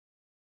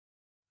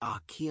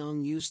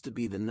 Kyung used to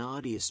be the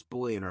naughtiest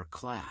boy in our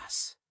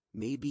class,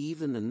 maybe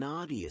even the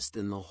naughtiest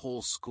in the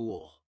whole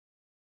school.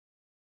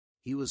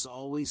 He was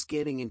always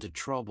getting into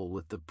trouble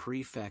with the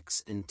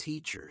prefects and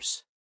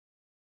teachers.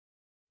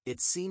 It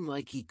seemed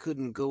like he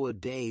couldn't go a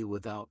day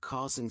without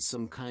causing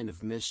some kind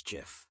of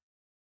mischief.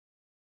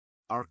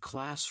 Our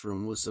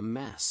classroom was a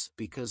mess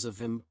because of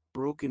him.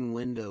 Broken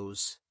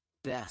windows,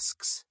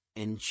 desks,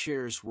 and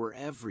chairs were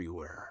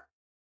everywhere.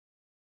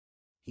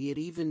 He had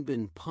even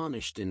been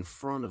punished in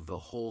front of the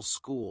whole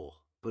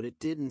school, but it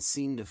didn't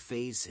seem to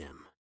faze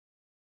him.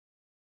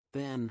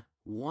 Then,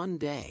 one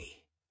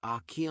day,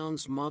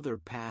 Kyung's mother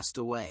passed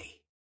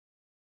away.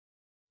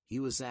 He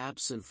was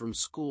absent from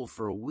school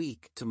for a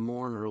week to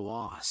mourn her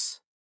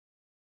loss.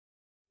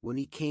 When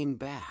he came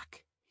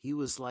back, he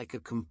was like a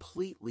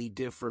completely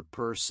different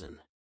person.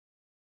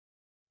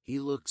 He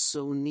looked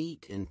so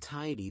neat and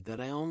tidy that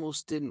I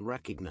almost didn't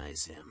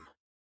recognize him.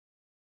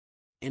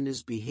 And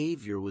his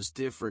behavior was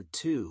different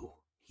too.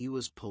 He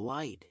was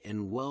polite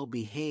and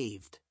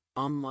well-behaved,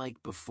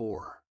 unlike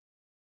before.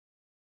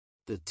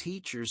 The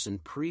teachers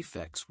and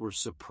prefects were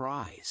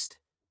surprised,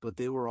 but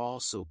they were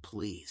also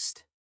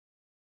pleased.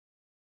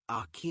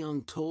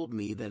 Kyung told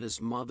me that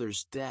his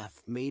mother's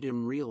death made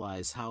him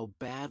realize how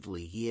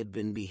badly he had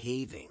been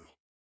behaving.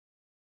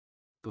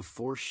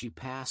 Before she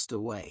passed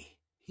away,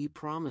 he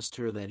promised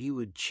her that he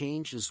would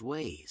change his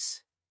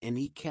ways, and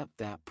he kept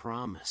that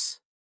promise.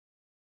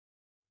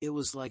 It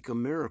was like a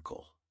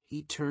miracle.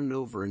 He turned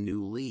over a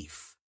new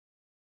leaf.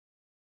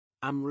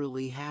 I'm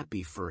really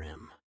happy for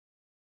him.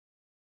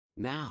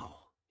 Now,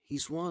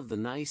 he's one of the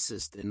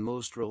nicest and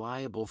most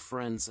reliable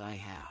friends I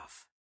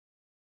have.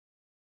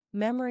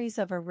 Memories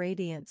of a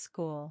radiant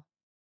school.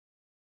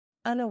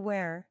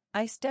 Unaware,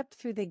 I stepped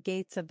through the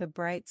gates of the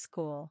bright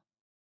school.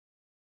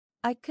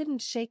 I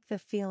couldn't shake the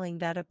feeling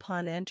that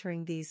upon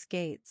entering these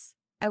gates,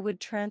 I would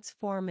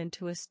transform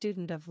into a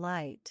student of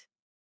light.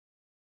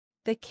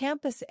 The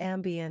campus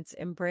ambience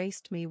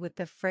embraced me with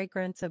the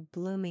fragrance of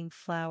blooming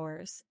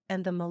flowers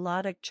and the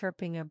melodic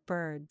chirping of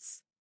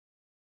birds.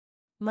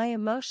 My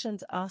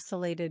emotions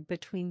oscillated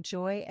between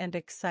joy and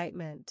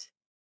excitement.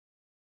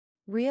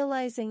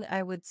 Realizing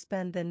I would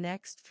spend the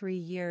next 3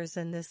 years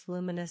in this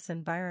luminous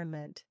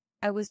environment,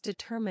 I was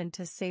determined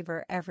to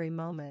savor every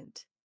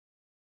moment.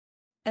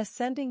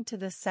 Ascending to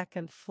the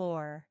second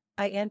floor,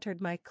 I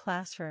entered my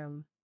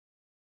classroom.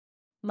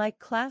 My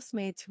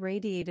classmates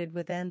radiated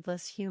with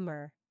endless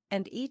humor,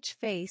 and each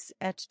face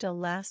etched a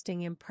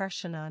lasting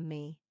impression on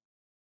me.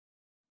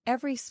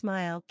 Every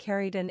smile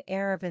carried an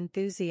air of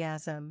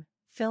enthusiasm,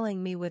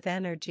 filling me with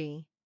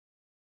energy.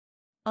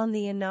 On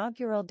the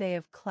inaugural day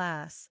of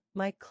class,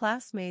 my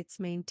classmates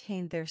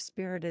maintained their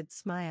spirited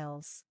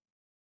smiles.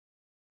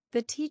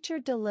 The teacher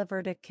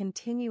delivered a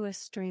continuous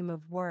stream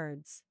of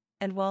words,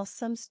 and while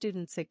some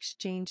students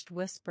exchanged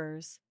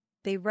whispers,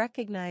 they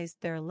recognized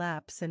their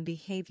lapse in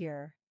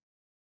behavior.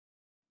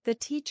 The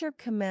teacher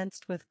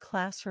commenced with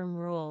classroom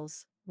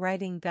rules,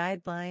 writing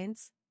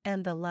guidelines,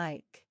 and the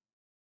like.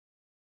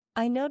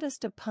 I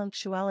noticed a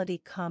punctuality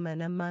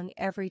common among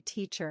every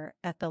teacher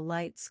at the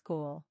Light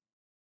School.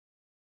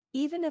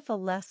 Even if a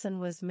lesson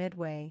was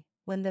midway,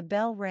 when the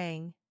bell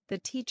rang, the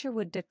teacher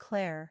would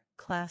declare,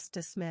 "Class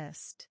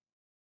dismissed."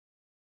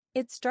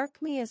 It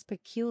struck me as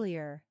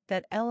peculiar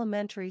that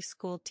elementary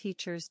school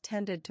teachers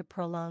tended to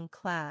prolong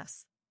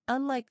class,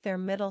 unlike their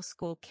middle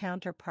school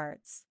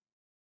counterparts.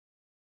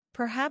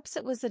 Perhaps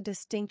it was a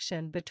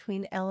distinction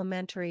between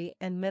elementary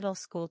and middle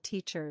school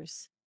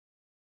teachers.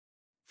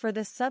 For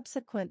the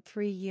subsequent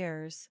 3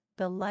 years,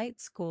 the Light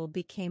School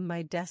became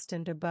my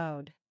destined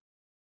abode.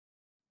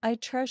 I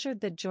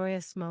treasured the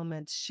joyous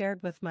moments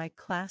shared with my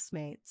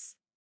classmates.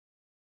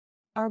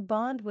 Our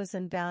bond was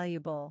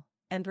invaluable,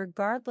 and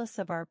regardless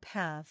of our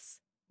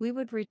paths, we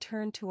would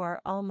return to our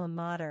alma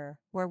mater,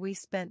 where we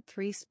spent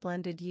 3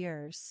 splendid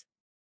years.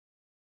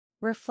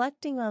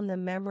 Reflecting on the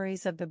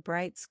memories of the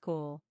bright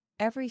school,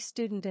 Every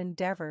student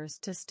endeavors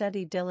to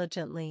study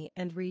diligently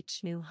and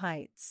reach new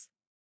heights.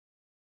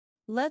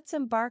 Let's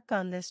embark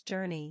on this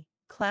journey,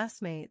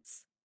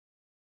 classmates.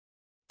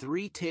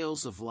 3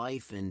 Tales of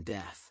Life and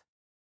Death.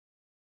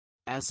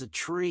 As a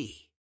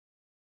tree.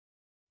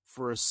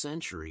 For a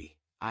century,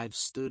 I've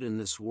stood in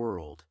this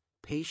world,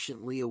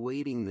 patiently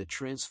awaiting the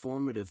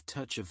transformative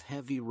touch of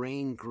heavy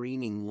rain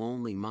greening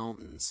lonely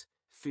mountains,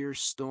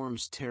 fierce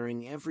storms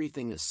tearing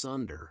everything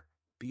asunder,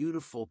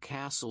 beautiful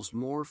castles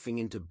morphing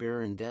into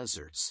barren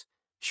deserts,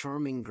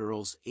 charming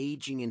girls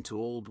aging into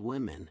old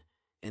women,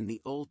 and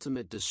the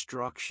ultimate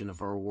destruction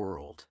of our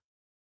world.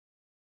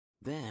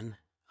 Then,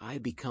 I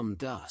become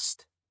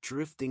dust,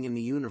 drifting in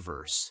the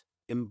universe,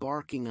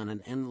 embarking on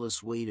an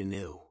endless wait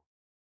anew.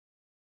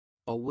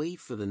 A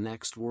wait for the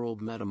next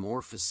world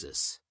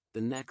metamorphosis,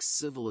 the next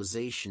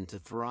civilization to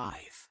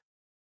thrive.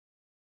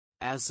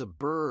 As a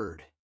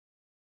bird,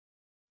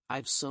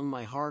 I've sung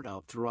my heart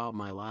out throughout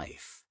my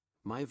life,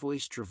 my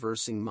voice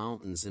traversing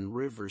mountains and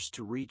rivers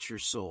to reach your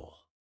soul.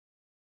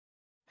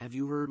 Have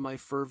you heard my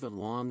fervent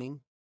longing?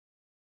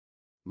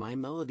 My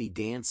melody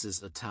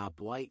dances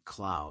atop white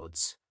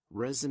clouds,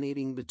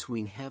 resonating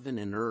between heaven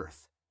and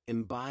earth,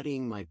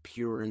 embodying my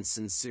pure and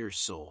sincere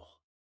soul.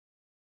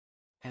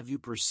 Have you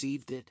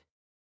perceived it?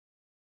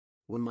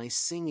 When my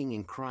singing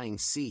and crying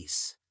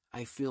cease,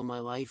 I feel my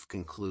life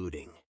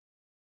concluding.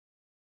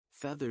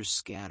 Feathers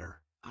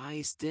scatter,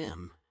 eyes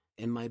dim,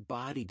 and my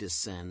body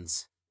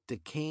descends,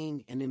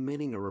 decaying and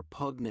emitting a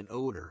repugnant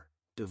odor,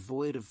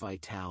 devoid of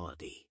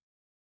vitality.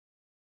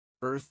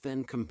 Earth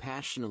then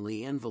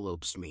compassionately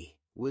envelopes me,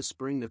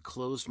 whispering to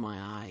close my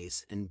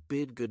eyes and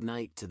bid good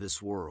night to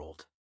this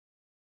world.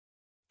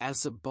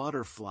 As a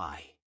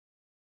butterfly,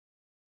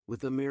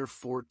 with a mere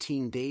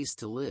 14 days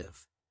to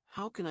live,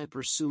 how can I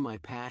pursue my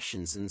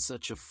passions in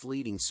such a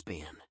fleeting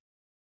span?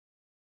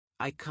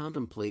 I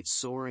contemplate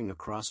soaring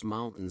across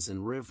mountains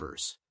and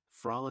rivers,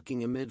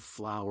 frolicking amid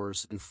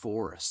flowers and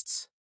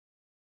forests.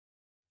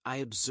 I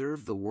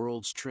observe the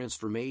world's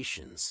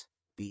transformations,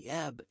 the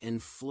ebb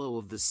and flow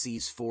of the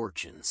sea's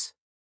fortunes.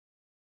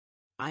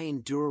 I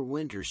endure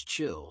winter's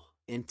chill,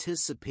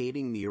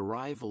 anticipating the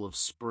arrival of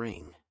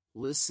spring,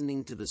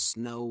 listening to the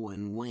snow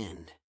and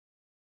wind.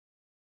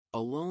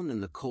 Alone in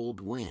the cold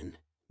wind,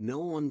 no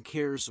one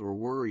cares or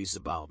worries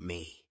about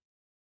me.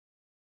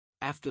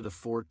 After the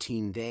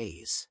 14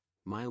 days,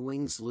 my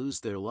wings lose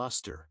their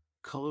luster,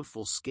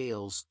 colorful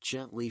scales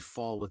gently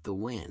fall with the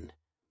wind,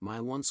 my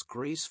once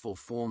graceful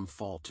form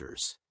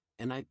falters,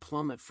 and I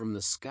plummet from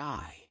the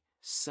sky,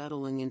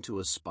 settling into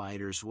a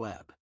spider's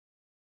web.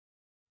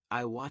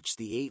 I watch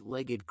the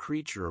 8-legged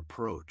creature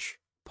approach,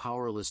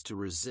 powerless to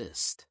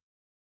resist.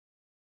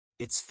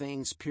 Its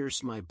fangs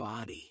pierce my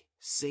body,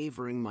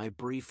 savoring my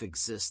brief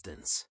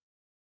existence.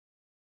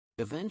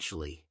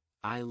 Eventually,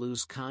 I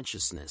lose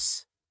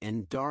consciousness,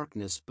 and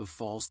darkness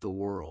befalls the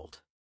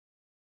world.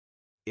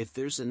 If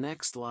there's a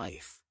next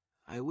life,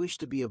 I wish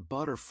to be a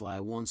butterfly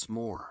once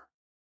more.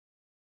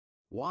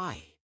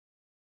 Why?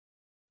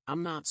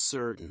 I'm not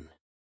certain.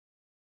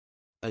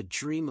 A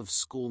dream of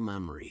school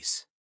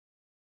memories.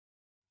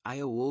 I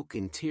awoke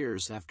in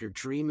tears after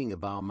dreaming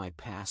about my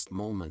past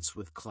moments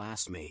with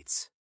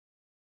classmates.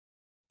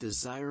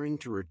 Desiring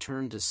to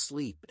return to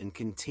sleep and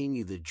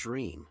continue the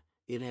dream,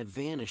 it had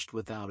vanished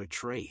without a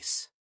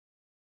trace.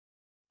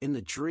 In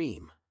the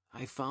dream,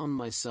 I found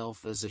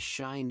myself as a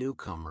shy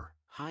newcomer,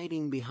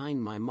 hiding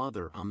behind my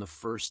mother on the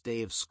first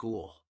day of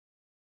school.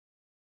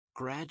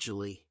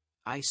 Gradually,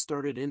 I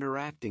started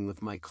interacting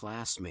with my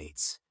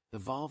classmates,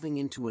 evolving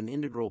into an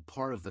integral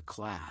part of the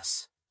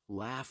class,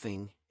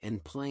 laughing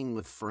and playing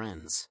with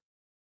friends.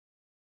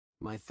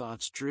 My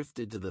thoughts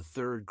drifted to the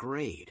 3rd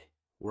grade,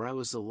 where I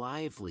was a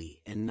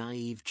lively and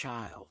naive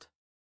child.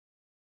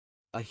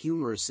 A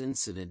humorous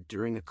incident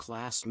during a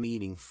class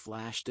meeting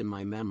flashed in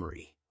my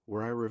memory,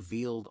 where I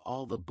revealed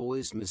all the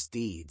boys'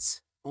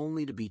 misdeeds,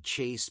 only to be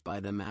chased by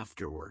them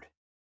afterward.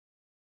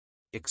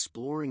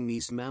 Exploring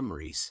these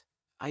memories,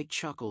 I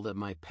chuckled at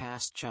my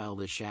past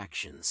childish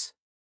actions.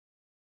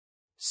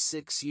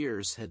 6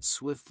 years had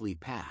swiftly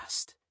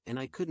passed, and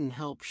I couldn't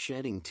help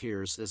shedding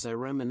tears as I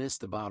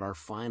reminisced about our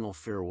final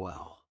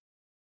farewell.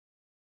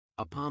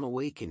 Upon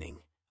awakening,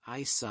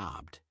 I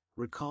sobbed,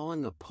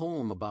 recalling a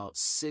poem about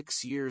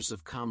 6 years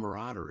of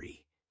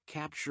camaraderie,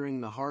 capturing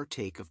the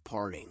heartache of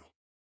parting.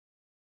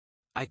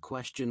 I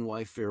questioned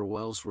why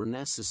farewells were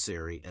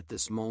necessary at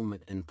this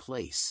moment and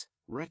place,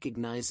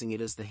 recognizing it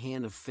as the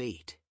hand of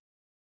fate.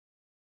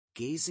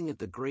 Gazing at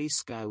the gray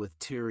sky with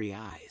teary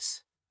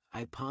eyes,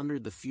 I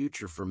pondered the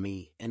future for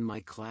me and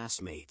my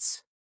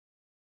classmates.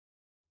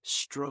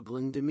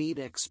 Struggling to meet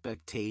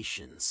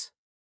expectations.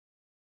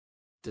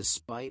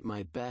 Despite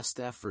my best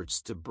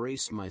efforts to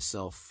brace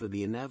myself for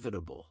the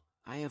inevitable,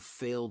 I have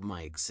failed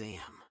my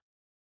exam.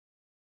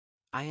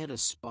 I had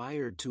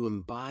aspired to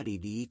embody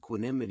the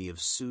equanimity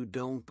of Su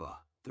Dongpa,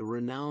 the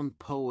renowned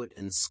poet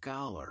and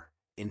scholar,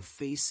 in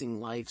facing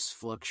life's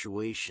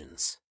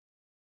fluctuations.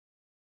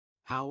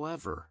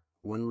 However,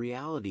 when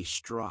reality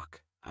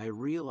struck, I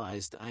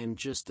realized I am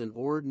just an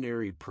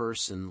ordinary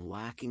person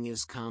lacking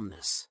his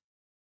calmness.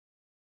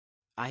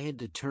 I had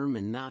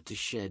determined not to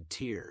shed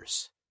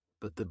tears,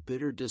 but the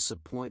bitter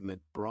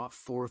disappointment brought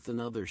forth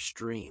another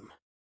stream.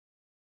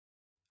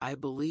 I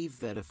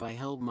believed that if I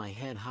held my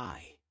head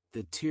high,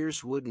 the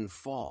tears wouldn't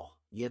fall,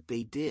 yet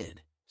they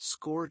did,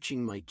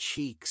 scorching my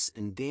cheeks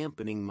and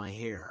dampening my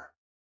hair.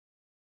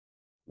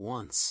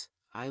 Once,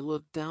 I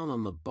looked down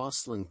on the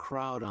bustling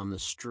crowd on the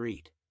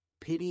street,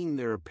 pitying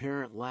their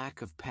apparent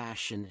lack of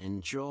passion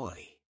and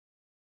joy.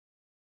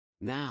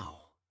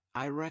 Now,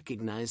 I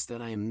recognize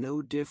that I am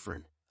no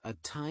different, a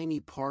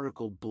tiny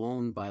particle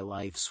blown by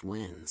life's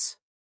winds.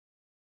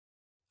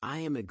 I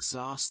am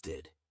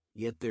exhausted,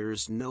 yet there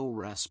is no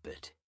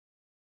respite.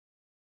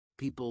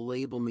 People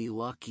label me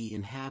lucky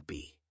and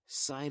happy,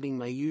 citing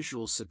my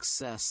usual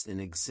success in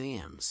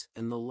exams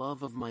and the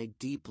love of my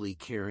deeply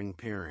caring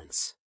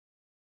parents.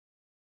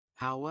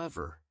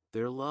 However,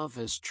 their love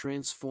has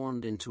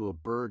transformed into a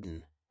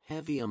burden,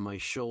 heavy on my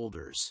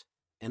shoulders,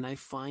 and I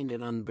find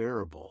it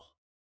unbearable.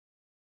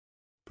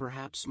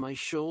 Perhaps my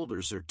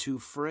shoulders are too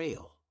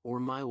frail, or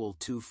my will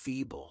too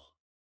feeble.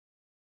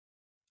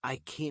 I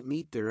can't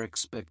meet their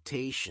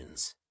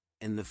expectations,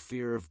 and the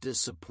fear of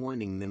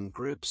disappointing them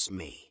grips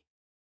me.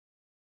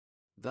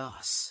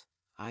 Thus,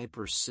 I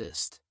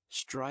persist,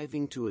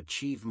 striving to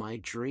achieve my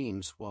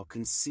dreams while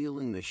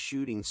concealing the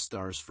shooting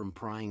stars from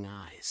prying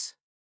eyes.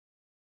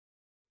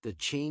 The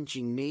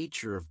changing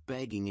nature of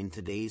begging in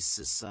today's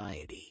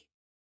society.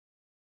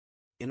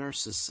 In our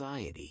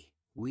society,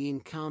 we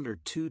encounter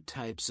two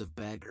types of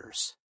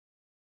beggars.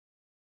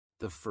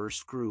 The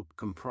first group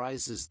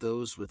comprises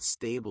those with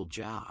stable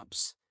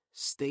jobs,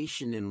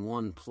 stationed in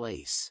one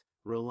place,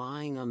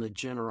 relying on the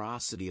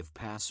generosity of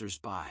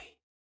passers-by.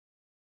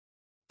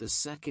 The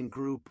second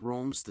group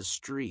roams the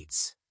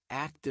streets,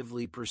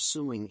 actively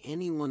pursuing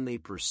anyone they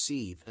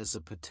perceive as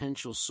a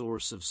potential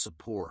source of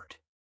support.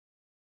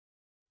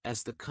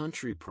 As the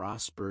country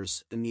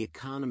prospers and the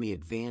economy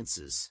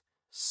advances,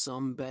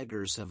 some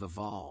beggars have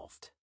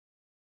evolved.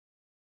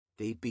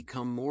 They've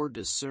become more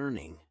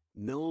discerning,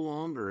 no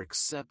longer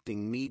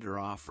accepting meager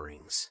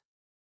offerings.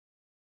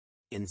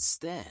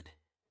 Instead,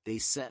 they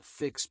set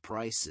fixed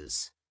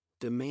prices,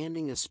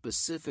 demanding a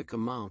specific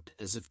amount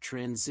as if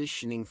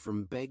transitioning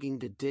from begging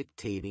to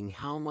dictating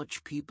how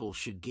much people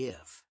should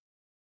give.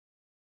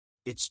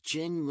 It's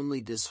genuinely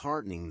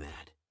disheartening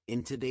that,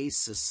 in today's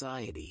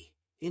society,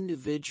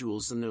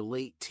 individuals in their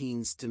late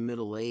teens to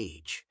middle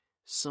age,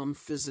 some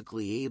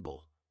physically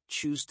able,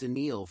 choose to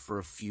kneel for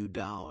a few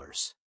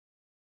dollars.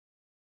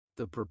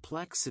 The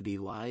perplexity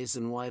lies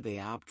in why they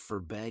opt for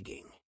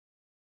begging.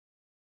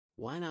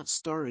 Why not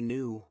start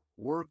anew,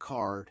 work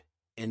hard,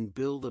 and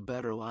build a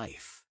better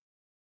life?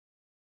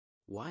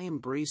 Why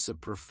embrace a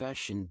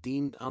profession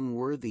deemed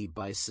unworthy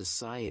by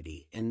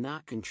society and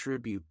not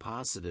contribute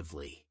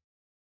positively?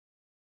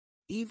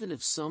 Even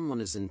if someone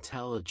is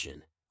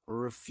intelligent, a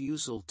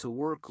refusal to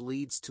work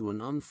leads to an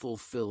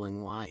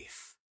unfulfilling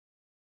life.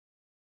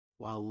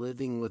 While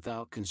living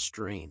without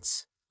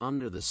constraints,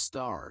 under the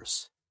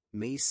stars,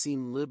 may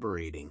seem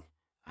liberating,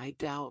 I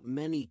doubt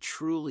many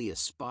truly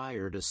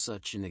aspire to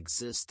such an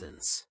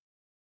existence.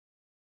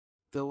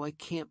 Though I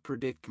can't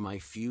predict my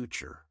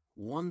future,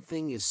 one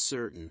thing is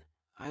certain,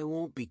 I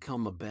won't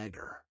become a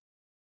beggar.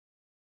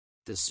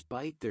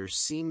 Despite their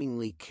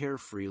seemingly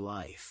carefree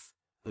life,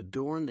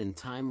 adorned in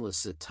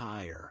timeless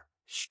attire,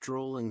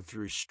 strolling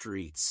through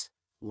streets,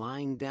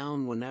 lying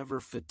down whenever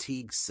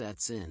fatigue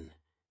sets in,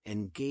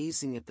 and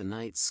gazing at the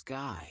night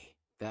sky,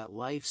 that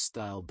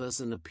lifestyle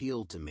doesn't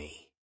appeal to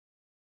me.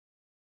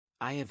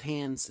 I have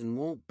hands and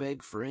won't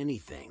beg for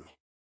anything.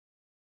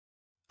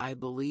 I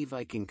believe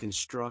I can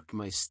construct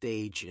my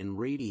stage and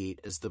radiate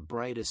as the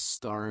brightest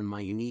star in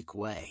my unique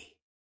way.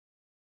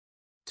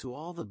 To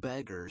all the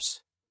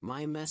beggars,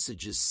 my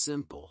message is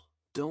simple: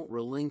 don't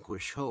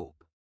relinquish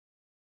hope.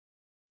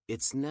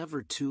 It's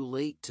never too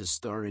late to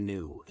start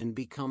anew and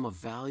become a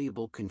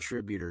valuable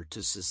contributor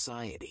to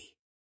society.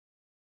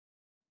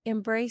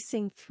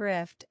 Embracing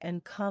thrift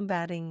and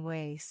combating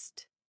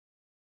waste.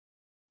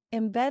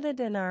 Embedded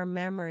in our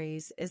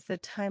memories is the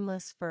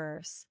timeless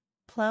verse,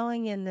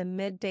 plowing in the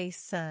midday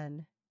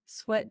sun,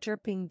 sweat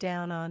dripping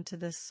down onto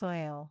the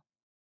soil.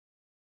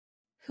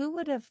 Who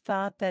would have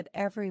thought that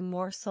every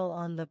morsel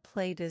on the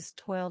plate is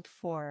toiled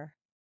for?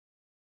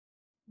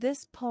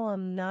 This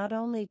poem not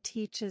only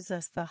teaches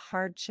us the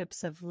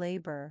hardships of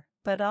labor,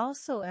 but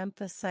also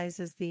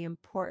emphasizes the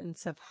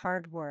importance of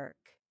hard work.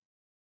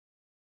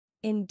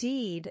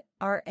 Indeed,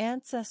 our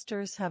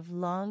ancestors have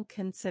long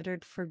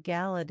considered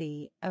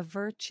frugality a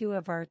virtue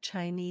of our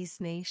Chinese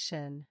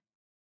nation.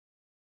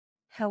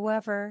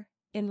 However,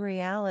 in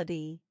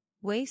reality,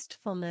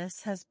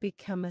 wastefulness has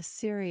become a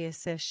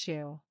serious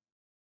issue.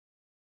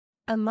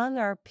 Among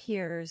our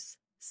peers,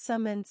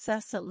 some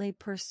incessantly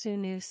pursue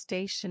new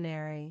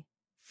stationery,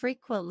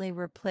 frequently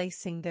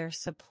replacing their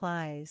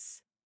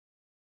supplies.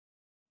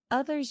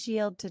 Others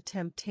yield to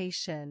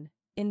temptation,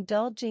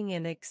 indulging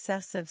in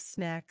excessive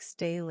snacks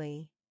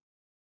daily.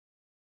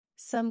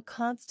 Some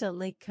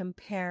constantly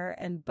compare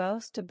and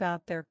boast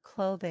about their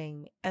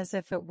clothing as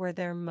if it were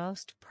their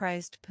most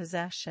prized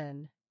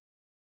possession.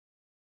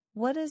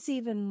 What is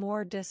even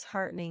more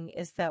disheartening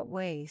is that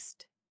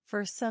waste,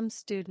 for some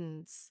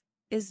students,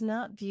 is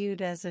not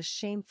viewed as a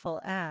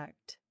shameful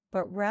act,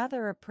 but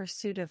rather a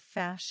pursuit of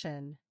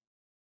fashion.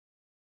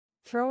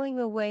 Throwing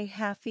away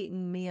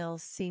half-eaten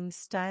meals seems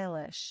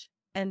stylish,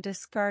 and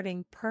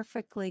discarding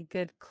perfectly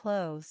good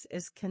clothes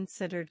is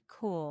considered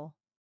cool.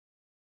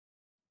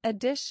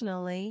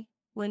 Additionally,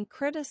 when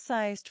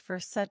criticized for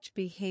such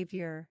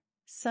behavior,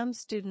 some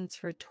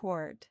students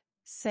retort,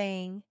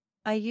 saying,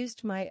 "I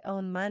used my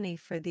own money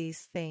for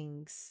these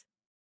things.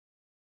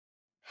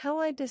 How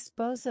I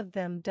dispose of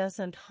them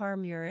doesn't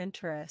harm your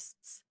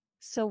interests,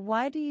 so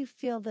why do you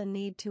feel the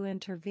need to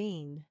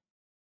intervene?"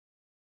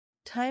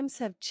 Times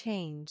have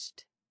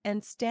changed,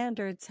 and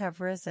standards have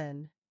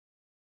risen.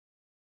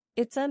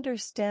 It's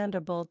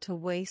understandable to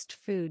waste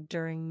food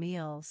during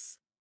meals.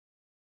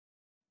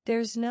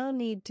 There's no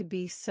need to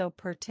be so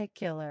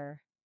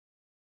particular.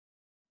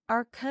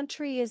 Our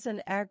country is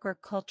an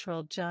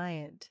agricultural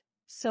giant,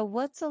 so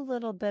what's a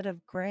little bit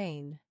of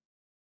grain?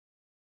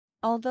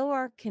 Although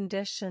our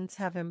conditions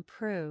have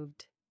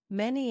improved,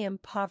 many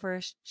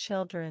impoverished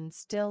children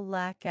still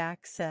lack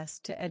access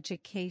to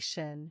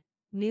education.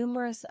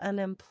 Numerous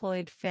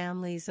unemployed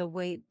families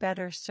await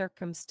better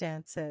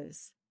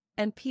circumstances,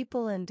 and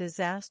people in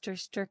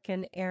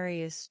disaster-stricken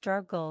areas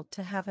struggle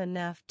to have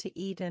enough to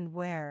eat and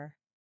wear.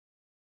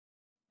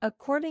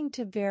 According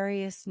to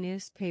various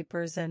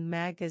newspapers and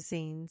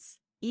magazines,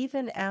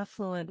 even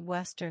affluent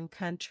Western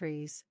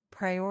countries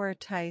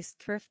prioritize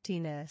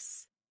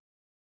thriftiness.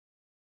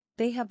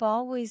 They have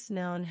always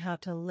known how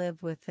to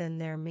live within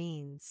their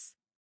means.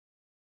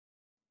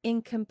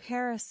 In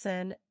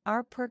comparison,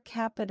 our per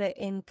capita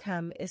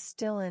income is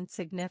still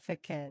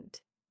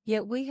insignificant,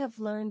 yet we have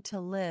learned to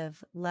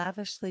live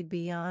lavishly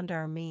beyond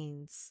our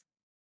means.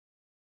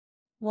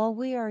 While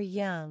we are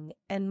young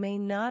and may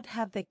not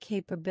have the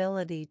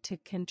capability to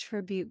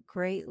contribute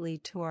greatly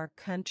to our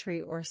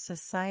country or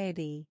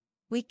society,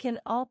 we can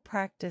all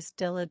practice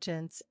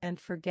diligence and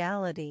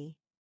frugality.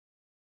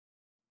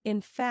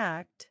 In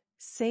fact,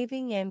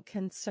 saving and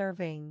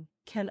conserving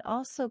can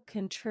also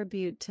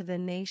contribute to the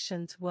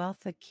nation's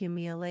wealth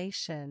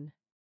accumulation.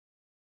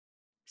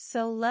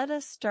 So let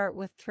us start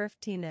with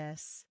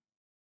thriftiness.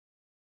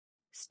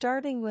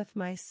 Starting with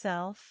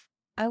myself,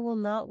 I will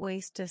not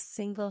waste a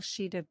single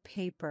sheet of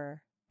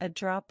paper, a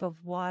drop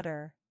of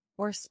water,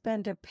 or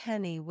spend a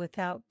penny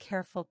without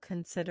careful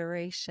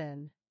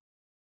consideration.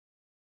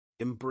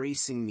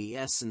 Embracing the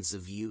essence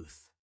of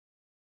youth.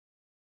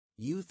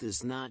 Youth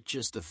is not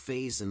just a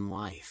phase in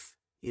life,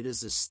 it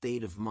is a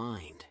state of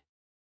mind.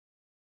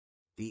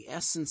 The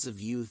essence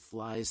of youth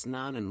lies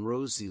not in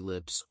rosy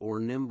lips or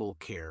nimble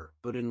care,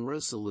 but in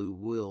resolute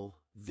will,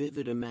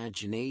 vivid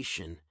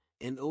imagination,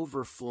 and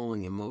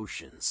overflowing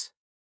emotions.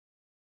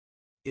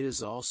 It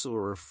is also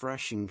a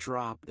refreshing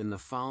drop in the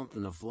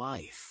fountain of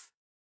life.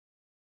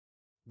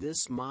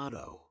 This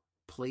motto,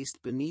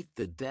 placed beneath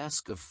the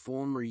desk of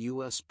former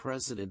U.S.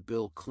 President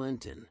Bill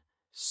Clinton,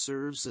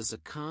 serves as a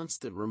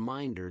constant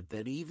reminder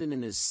that even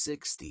in his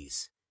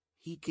 60s,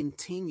 he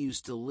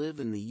continues to live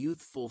in the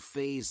youthful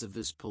phase of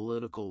his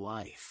political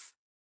life.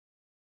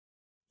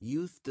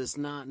 Youth does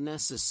not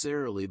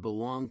necessarily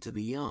belong to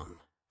the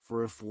young,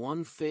 for if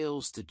one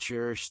fails to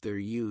cherish their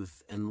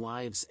youth and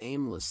lives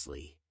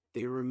aimlessly,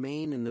 they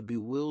remain in the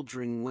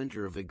bewildering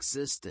winter of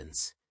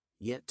existence,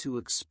 yet to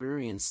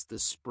experience the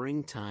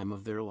springtime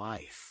of their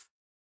life.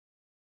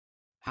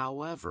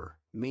 However,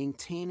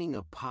 maintaining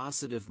a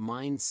positive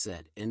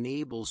mindset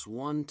enables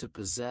one to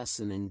possess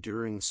an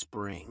enduring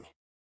spring.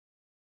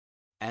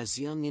 As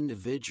young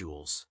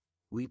individuals,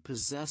 we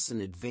possess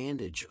an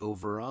advantage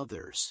over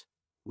others.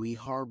 We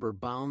harbor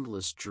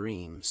boundless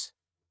dreams,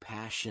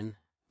 passion,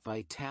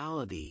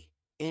 vitality,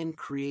 and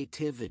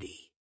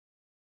creativity.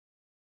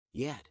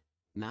 Yet,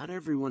 not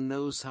everyone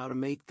knows how to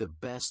make the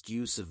best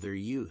use of their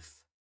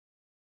youth.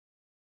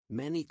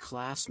 Many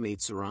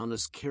classmates around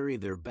us carry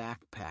their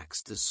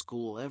backpacks to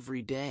school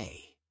every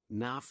day,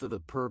 not for the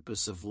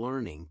purpose of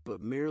learning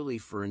but merely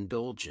for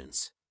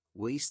indulgence,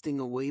 wasting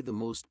away the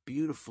most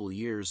beautiful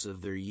years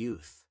of their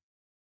youth.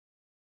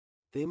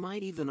 They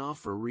might even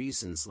offer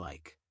reasons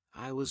like,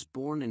 "I was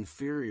born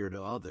inferior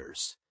to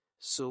others,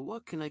 so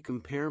what can I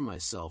compare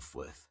myself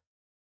with?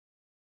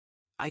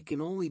 I can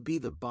only be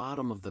the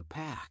bottom of the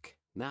pack,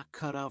 not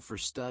cut out for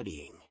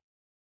studying."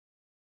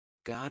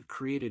 God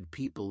created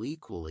people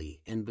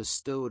equally and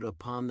bestowed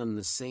upon them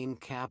the same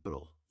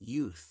capital,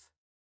 youth.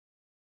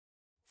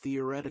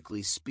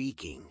 Theoretically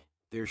speaking,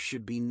 there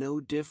should be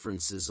no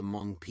differences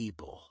among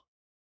people.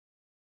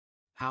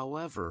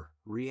 However,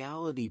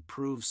 reality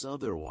proves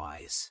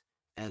otherwise,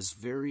 as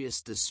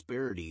various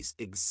disparities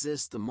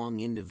exist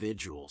among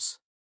individuals.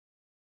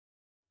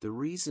 The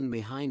reason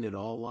behind it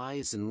all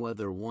lies in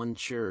whether one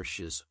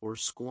cherishes or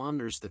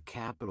squanders the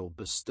capital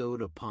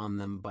bestowed upon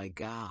them by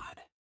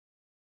God.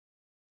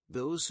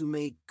 Those who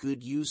make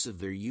good use of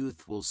their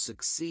youth will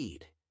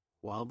succeed,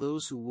 while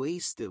those who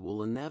waste it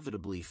will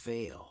inevitably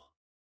fail.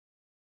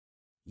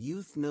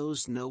 Youth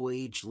knows no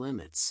age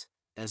limits,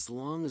 as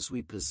long as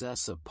we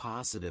possess a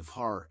positive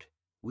heart,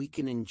 we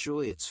can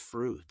enjoy its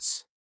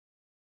fruits.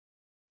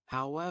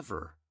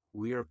 However,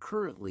 we are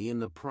currently in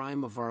the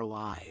prime of our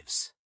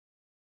lives.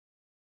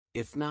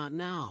 If not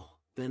now,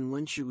 then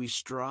when should we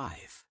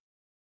strive?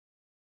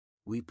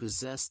 We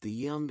possess the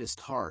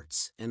youngest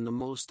hearts and the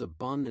most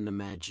abundant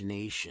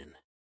imagination.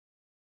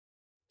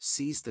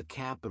 Seize the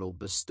capital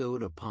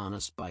bestowed upon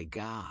us by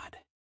God.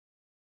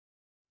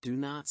 Do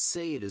not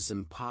say it is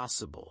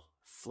impossible.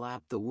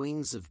 Flap the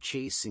wings of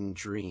chasing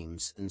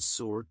dreams and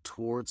soar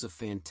towards a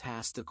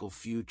fantastical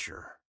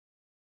future.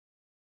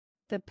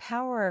 The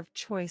power of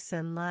choice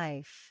in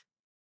life.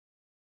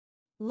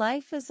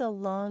 Life is a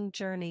long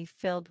journey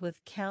filled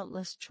with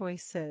countless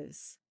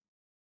choices.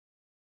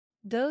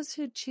 Those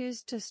who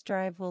choose to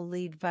strive will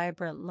lead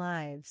vibrant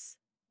lives,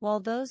 while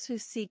those who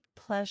seek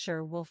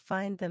pleasure will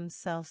find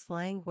themselves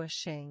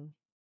languishing.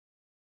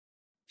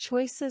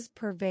 Choices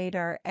pervade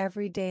our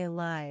everyday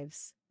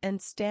lives and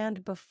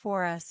stand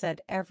before us at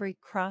every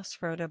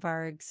crossroad of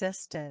our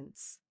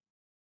existence.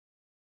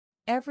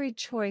 Every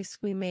choice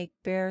we make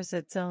bears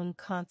its own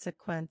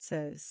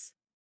consequences.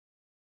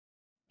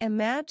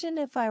 Imagine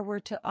if I were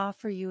to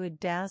offer you a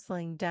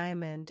dazzling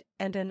diamond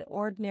and an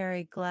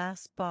ordinary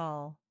glass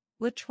ball,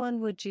 which one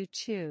would you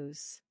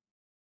choose?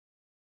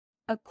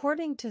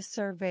 According to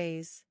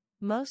surveys,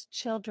 most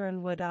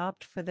children would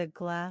opt for the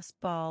glass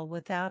ball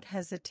without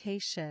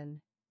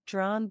hesitation,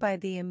 drawn by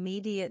the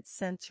immediate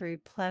sensory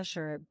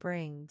pleasure it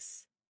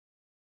brings.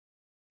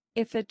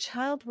 If a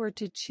child were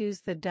to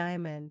choose the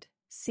diamond,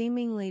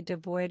 seemingly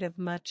devoid of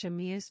much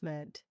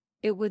amusement,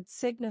 it would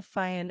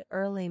signify an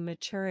early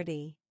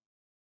maturity.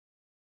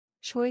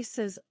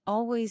 Choices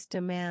always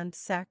demand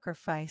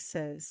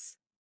sacrifices.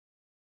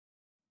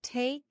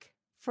 Take,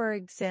 for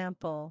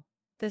example,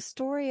 the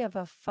story of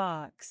a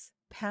fox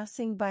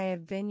passing by a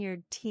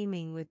vineyard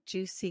teeming with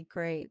juicy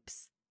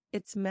grapes,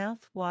 its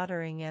mouth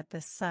watering at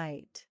the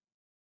sight.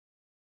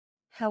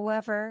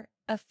 However,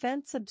 a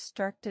fence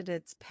obstructed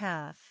its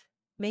path,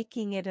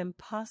 making it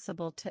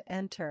impossible to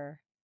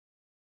enter.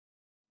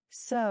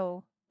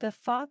 So, the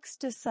fox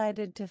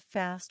decided to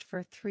fast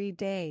for 3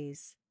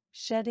 days,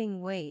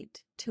 shedding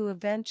weight, to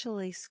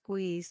eventually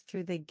squeeze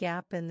through the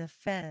gap in the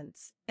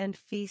fence and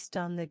feast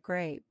on the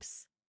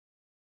grapes.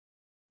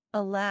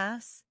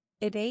 Alas,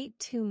 it ate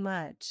too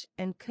much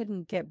and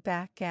couldn't get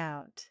back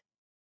out.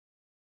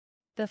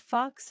 The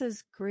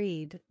fox's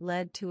greed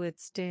led to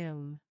its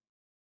doom.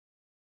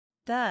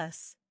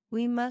 Thus,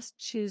 we must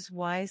choose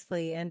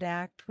wisely and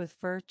act with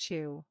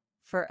virtue,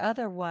 for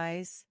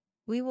otherwise,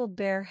 we will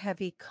bear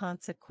heavy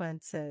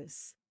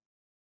consequences.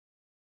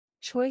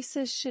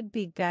 Choices should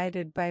be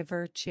guided by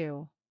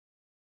virtue.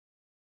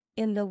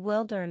 In the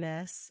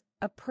wilderness,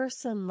 a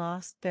person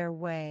lost their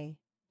way,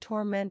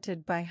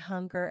 tormented by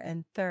hunger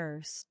and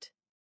thirst.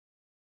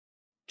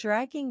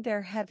 Dragging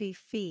their heavy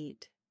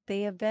feet,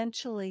 they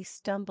eventually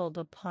stumbled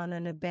upon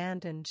an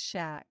abandoned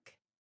shack.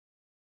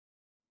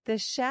 The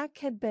shack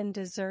had been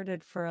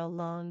deserted for a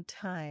long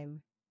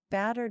time,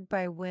 battered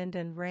by wind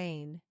and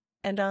rain,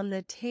 and on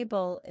the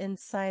table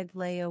inside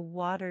lay a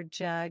water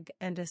jug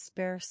and a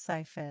spare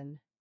siphon.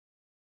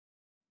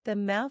 The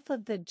mouth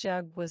of the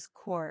jug was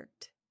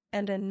corked,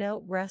 and a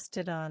note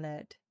rested on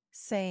it,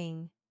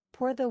 saying,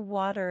 "Pour the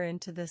water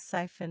into the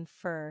siphon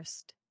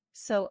first,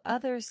 so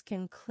others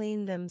can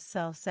clean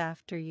themselves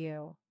after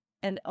you,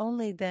 and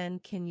only then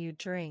can you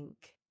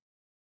drink."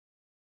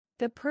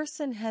 The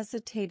person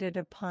hesitated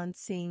upon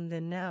seeing the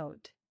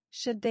note.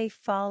 Should they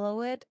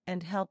follow it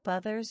and help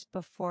others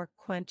before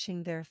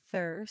quenching their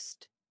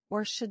thirst,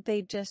 or should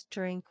they just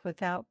drink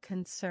without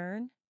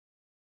concern?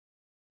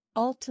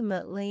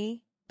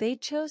 Ultimately, they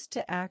chose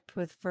to act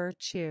with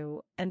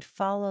virtue and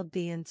followed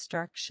the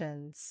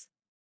instructions.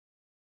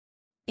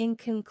 In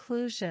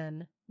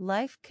conclusion,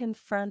 life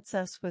confronts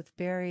us with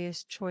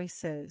various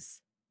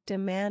choices,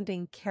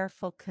 demanding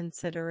careful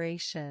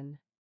consideration.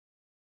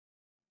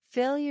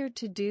 Failure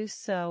to do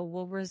so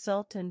will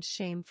result in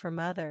shame from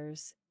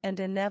others and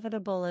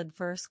inevitable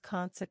adverse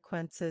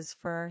consequences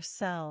for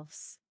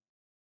ourselves.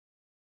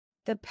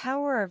 The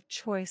power of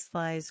choice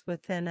lies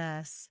within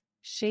us,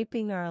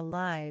 shaping our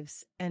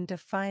lives and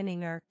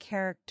defining our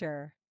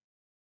character.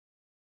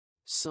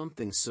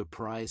 Something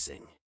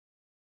surprising.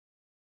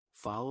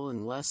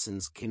 Following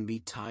lessons can be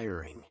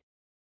tiring.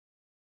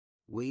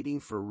 Waiting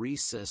for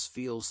recess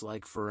feels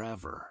like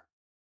forever.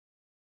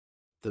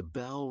 The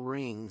bell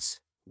rings,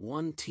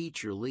 one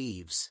teacher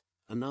leaves,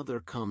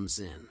 another comes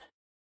in.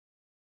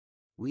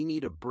 We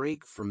need a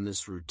break from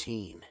this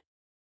routine.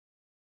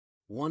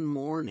 One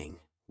morning,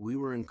 we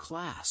were in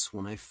class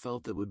when I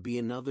felt it would be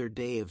another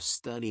day of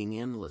studying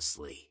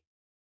endlessly.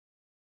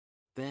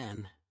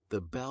 Then, the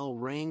bell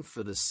rang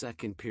for the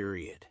second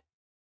period.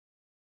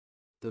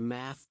 The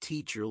math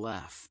teacher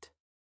left.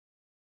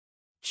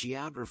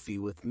 Geography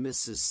with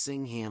Mrs.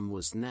 Singham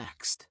was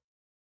next.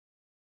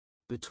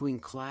 Between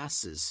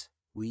classes,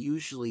 we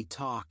usually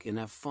talk and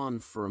have fun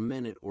for a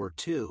minute or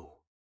two.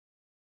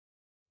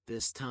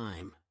 This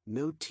time,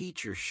 no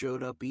teacher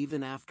showed up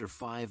even after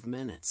 5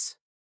 minutes.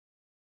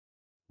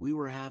 We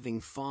were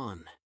having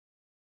fun.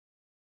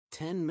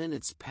 10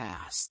 minutes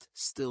passed,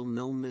 still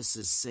no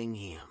Mrs.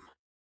 Singham.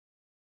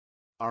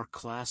 Our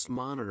class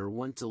monitor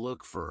went to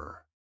look for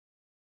her.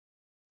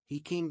 He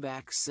came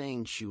back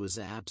saying she was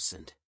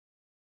absent.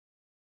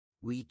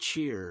 We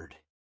cheered.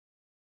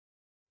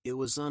 It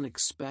was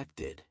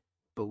unexpected,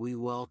 but we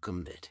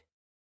welcomed it.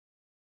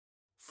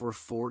 For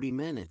 40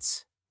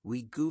 minutes,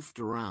 we goofed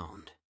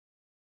around.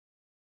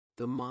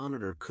 The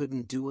monitor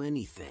couldn't do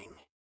anything.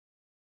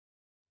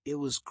 It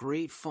was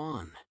great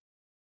fun.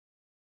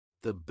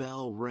 The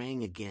bell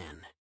rang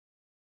again.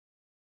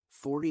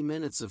 40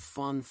 minutes of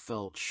fun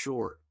felt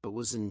short but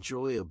was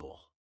enjoyable.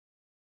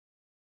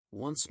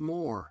 Once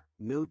more,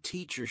 no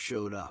teacher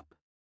showed up.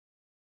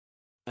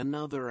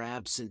 Another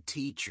absent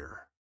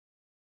teacher.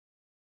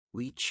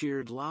 We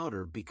cheered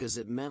louder because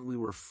it meant we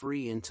were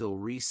free until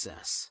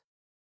recess.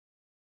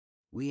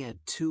 We had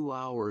 2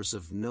 hours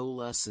of no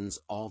lessons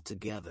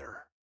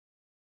altogether.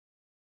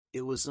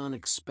 It was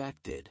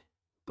unexpected,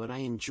 but I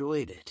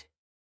enjoyed it.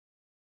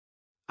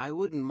 I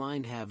wouldn't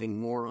mind having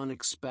more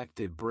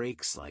unexpected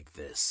breaks like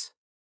this.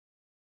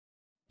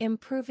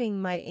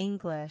 Improving my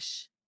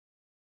English.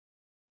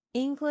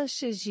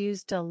 English is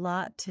used a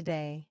lot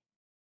today.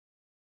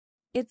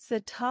 It's the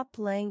top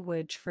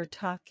language for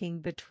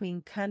talking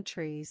between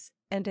countries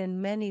and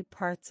in many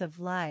parts of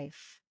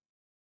life.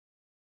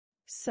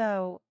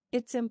 So,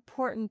 it's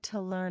important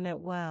to learn it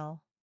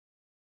well.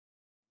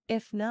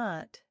 If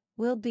not,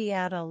 we'll be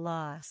at a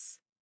loss.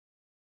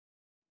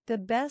 The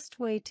best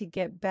way to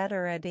get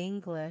better at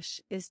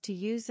English is to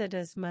use it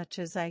as much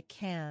as I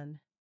can.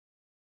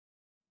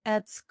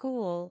 At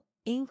school,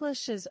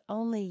 English is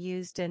only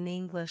used in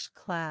English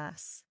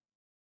class.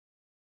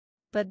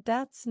 But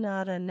that's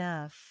not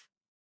enough.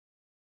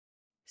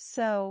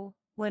 So,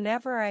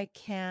 whenever I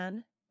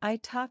can, I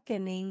talk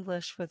in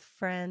English with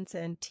friends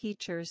and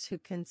teachers who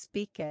can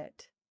speak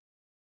it.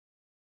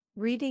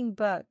 Reading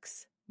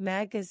books,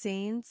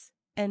 magazines,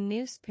 and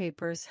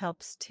newspapers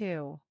helps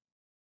too.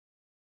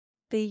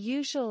 They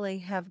usually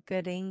have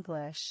good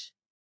English.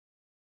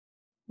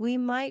 We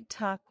might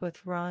talk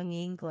with wrong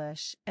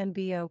English and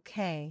be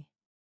okay.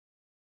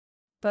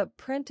 But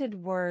printed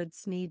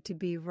words need to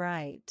be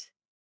right.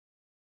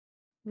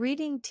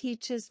 Reading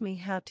teaches me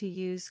how to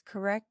use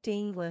correct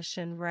English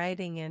in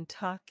writing and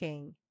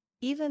talking,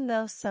 even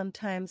though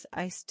sometimes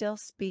I still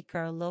speak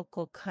our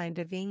local kind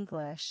of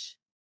English.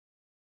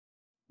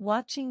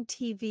 Watching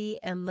TV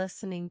and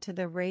listening to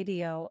the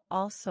radio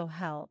also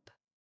help.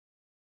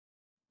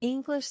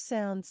 English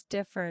sounds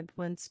different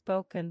when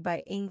spoken by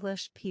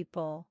English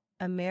people,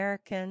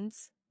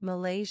 Americans,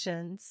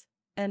 Malaysians,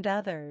 and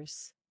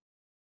others.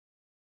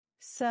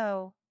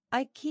 So,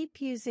 I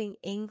keep using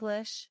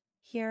English,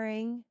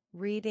 hearing,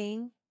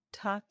 reading,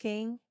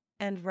 talking,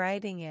 and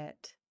writing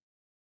it.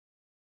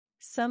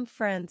 Some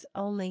friends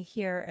only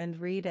hear and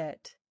read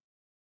it.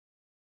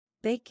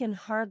 They can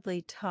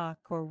hardly talk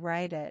or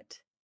write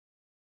it.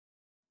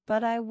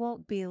 But I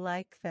won't be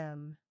like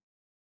them.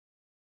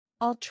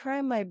 I'll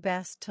try my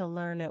best to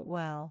learn it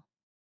well.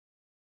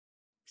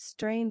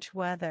 Strange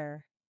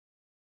weather.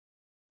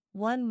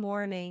 One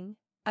morning,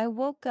 I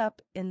woke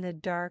up in the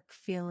dark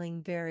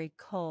feeling very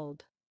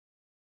cold.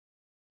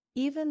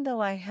 Even though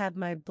I had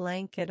my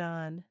blanket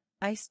on,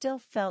 I still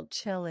felt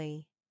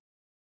chilly.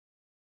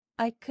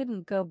 I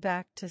couldn't go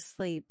back to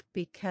sleep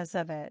because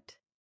of it.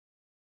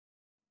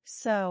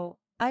 So,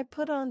 I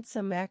put on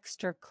some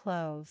extra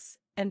clothes,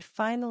 and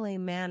finally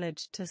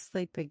managed to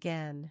sleep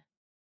again.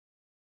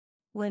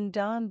 When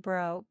dawn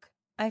broke,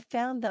 I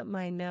found that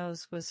my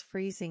nose was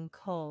freezing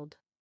cold.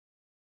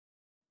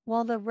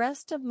 While the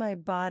rest of my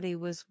body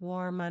was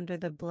warm under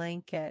the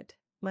blanket,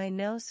 my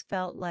nose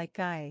felt like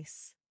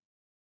ice.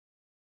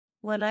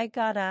 When I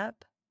got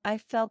up, I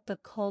felt the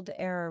cold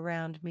air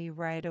around me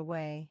right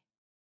away.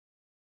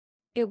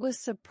 It was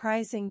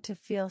surprising to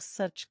feel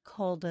such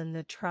cold in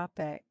the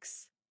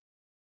tropics.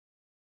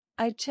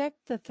 I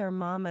checked the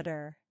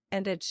thermometer,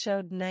 and it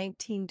showed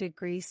 19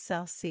 degrees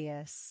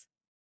Celsius.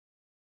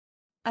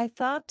 I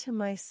thought to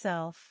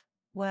myself,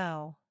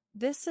 wow,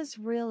 this is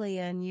really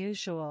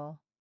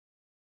unusual.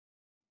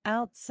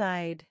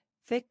 Outside,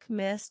 thick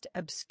mist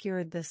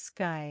obscured the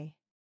sky.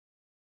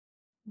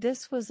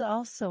 This was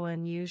also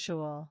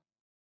unusual.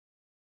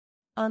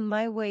 On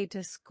my way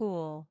to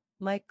school,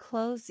 my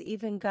clothes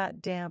even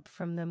got damp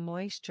from the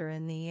moisture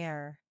in the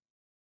air.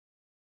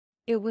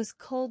 It was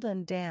cold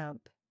and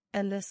damp,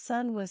 and the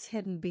sun was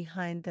hidden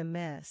behind the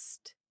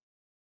mist.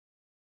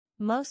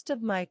 Most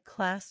of my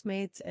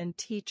classmates and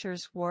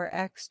teachers wore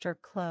extra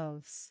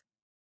clothes.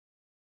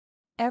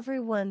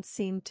 Everyone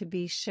seemed to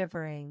be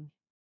shivering.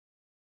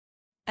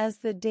 As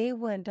the day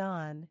went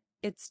on,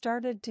 it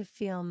started to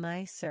feel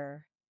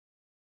nicer.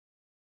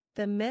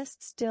 The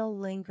mist still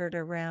lingered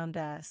around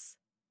us,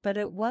 but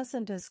it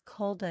wasn't as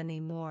cold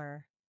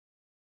anymore.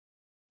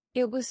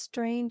 It was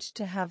strange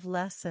to have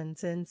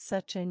lessons in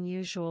such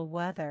unusual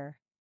weather.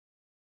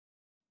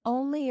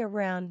 Only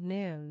around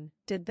noon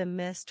did the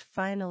mist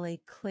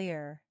finally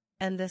clear,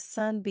 and the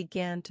sun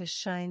began to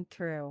shine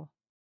through.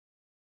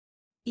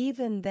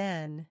 Even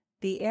then,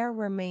 the air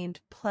remained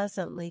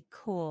pleasantly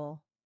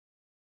cool.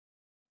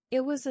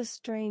 It was a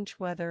strange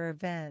weather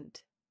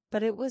event,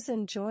 but it was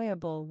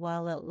enjoyable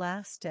while it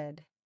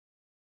lasted.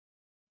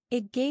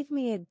 It gave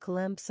me a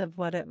glimpse of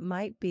what it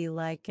might be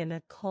like in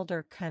a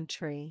colder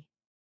country.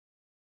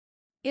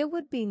 It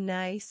would be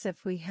nice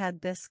if we had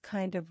this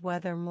kind of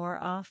weather more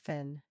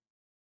often.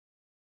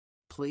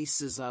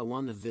 Places I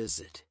want to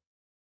visit.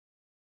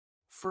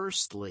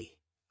 Firstly,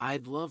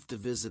 I'd love to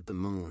visit the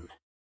moon.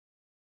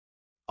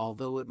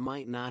 Although it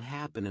might not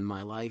happen in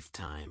my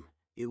lifetime,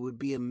 it would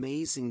be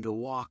amazing to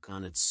walk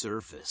on its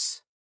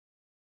surface.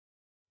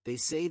 They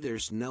say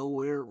there's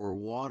no air or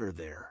water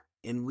there,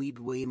 and we'd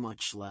weigh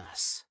much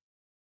less.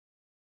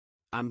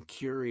 I'm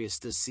curious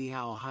to see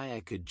how high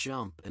I could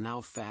jump and how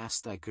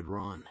fast I could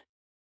run.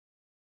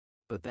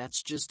 But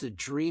that's just a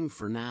dream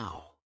for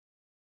now.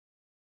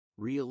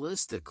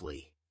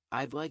 Realistically,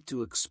 I'd like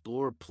to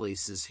explore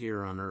places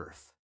here on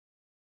Earth.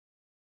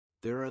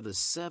 There are the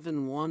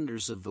 7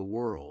 wonders of the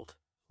world,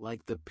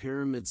 like the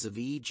pyramids of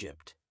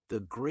Egypt, the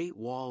Great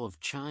Wall of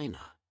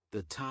China,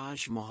 the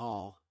Taj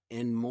Mahal,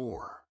 and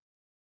more.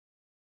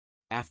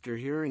 After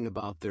hearing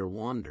about their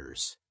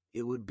wonders,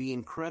 it would be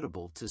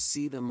incredible to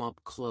see them up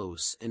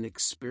close and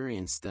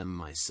experience them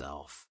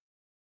myself.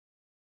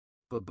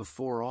 But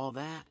before all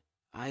that,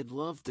 I'd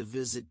love to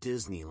visit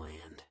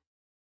Disneyland.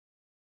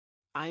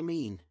 I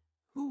mean,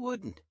 who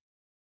wouldn't?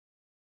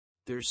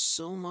 There's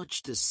so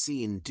much to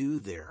see and do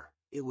there,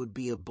 it would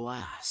be a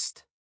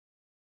blast.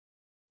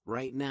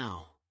 Right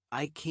now,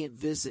 I can't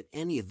visit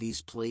any of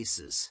these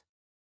places.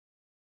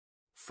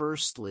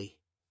 Firstly,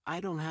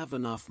 I don't have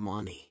enough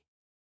money.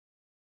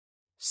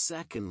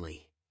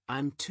 Secondly,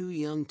 I'm too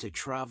young to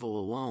travel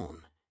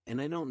alone,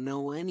 and I don't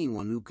know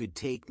anyone who could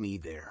take me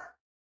there.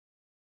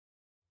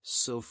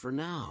 So for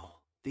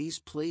now, these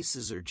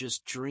places are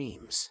just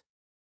dreams.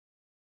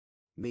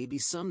 Maybe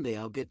someday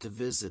I'll get to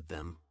visit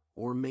them,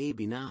 or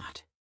maybe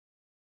not.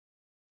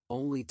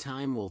 Only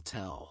time will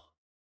tell.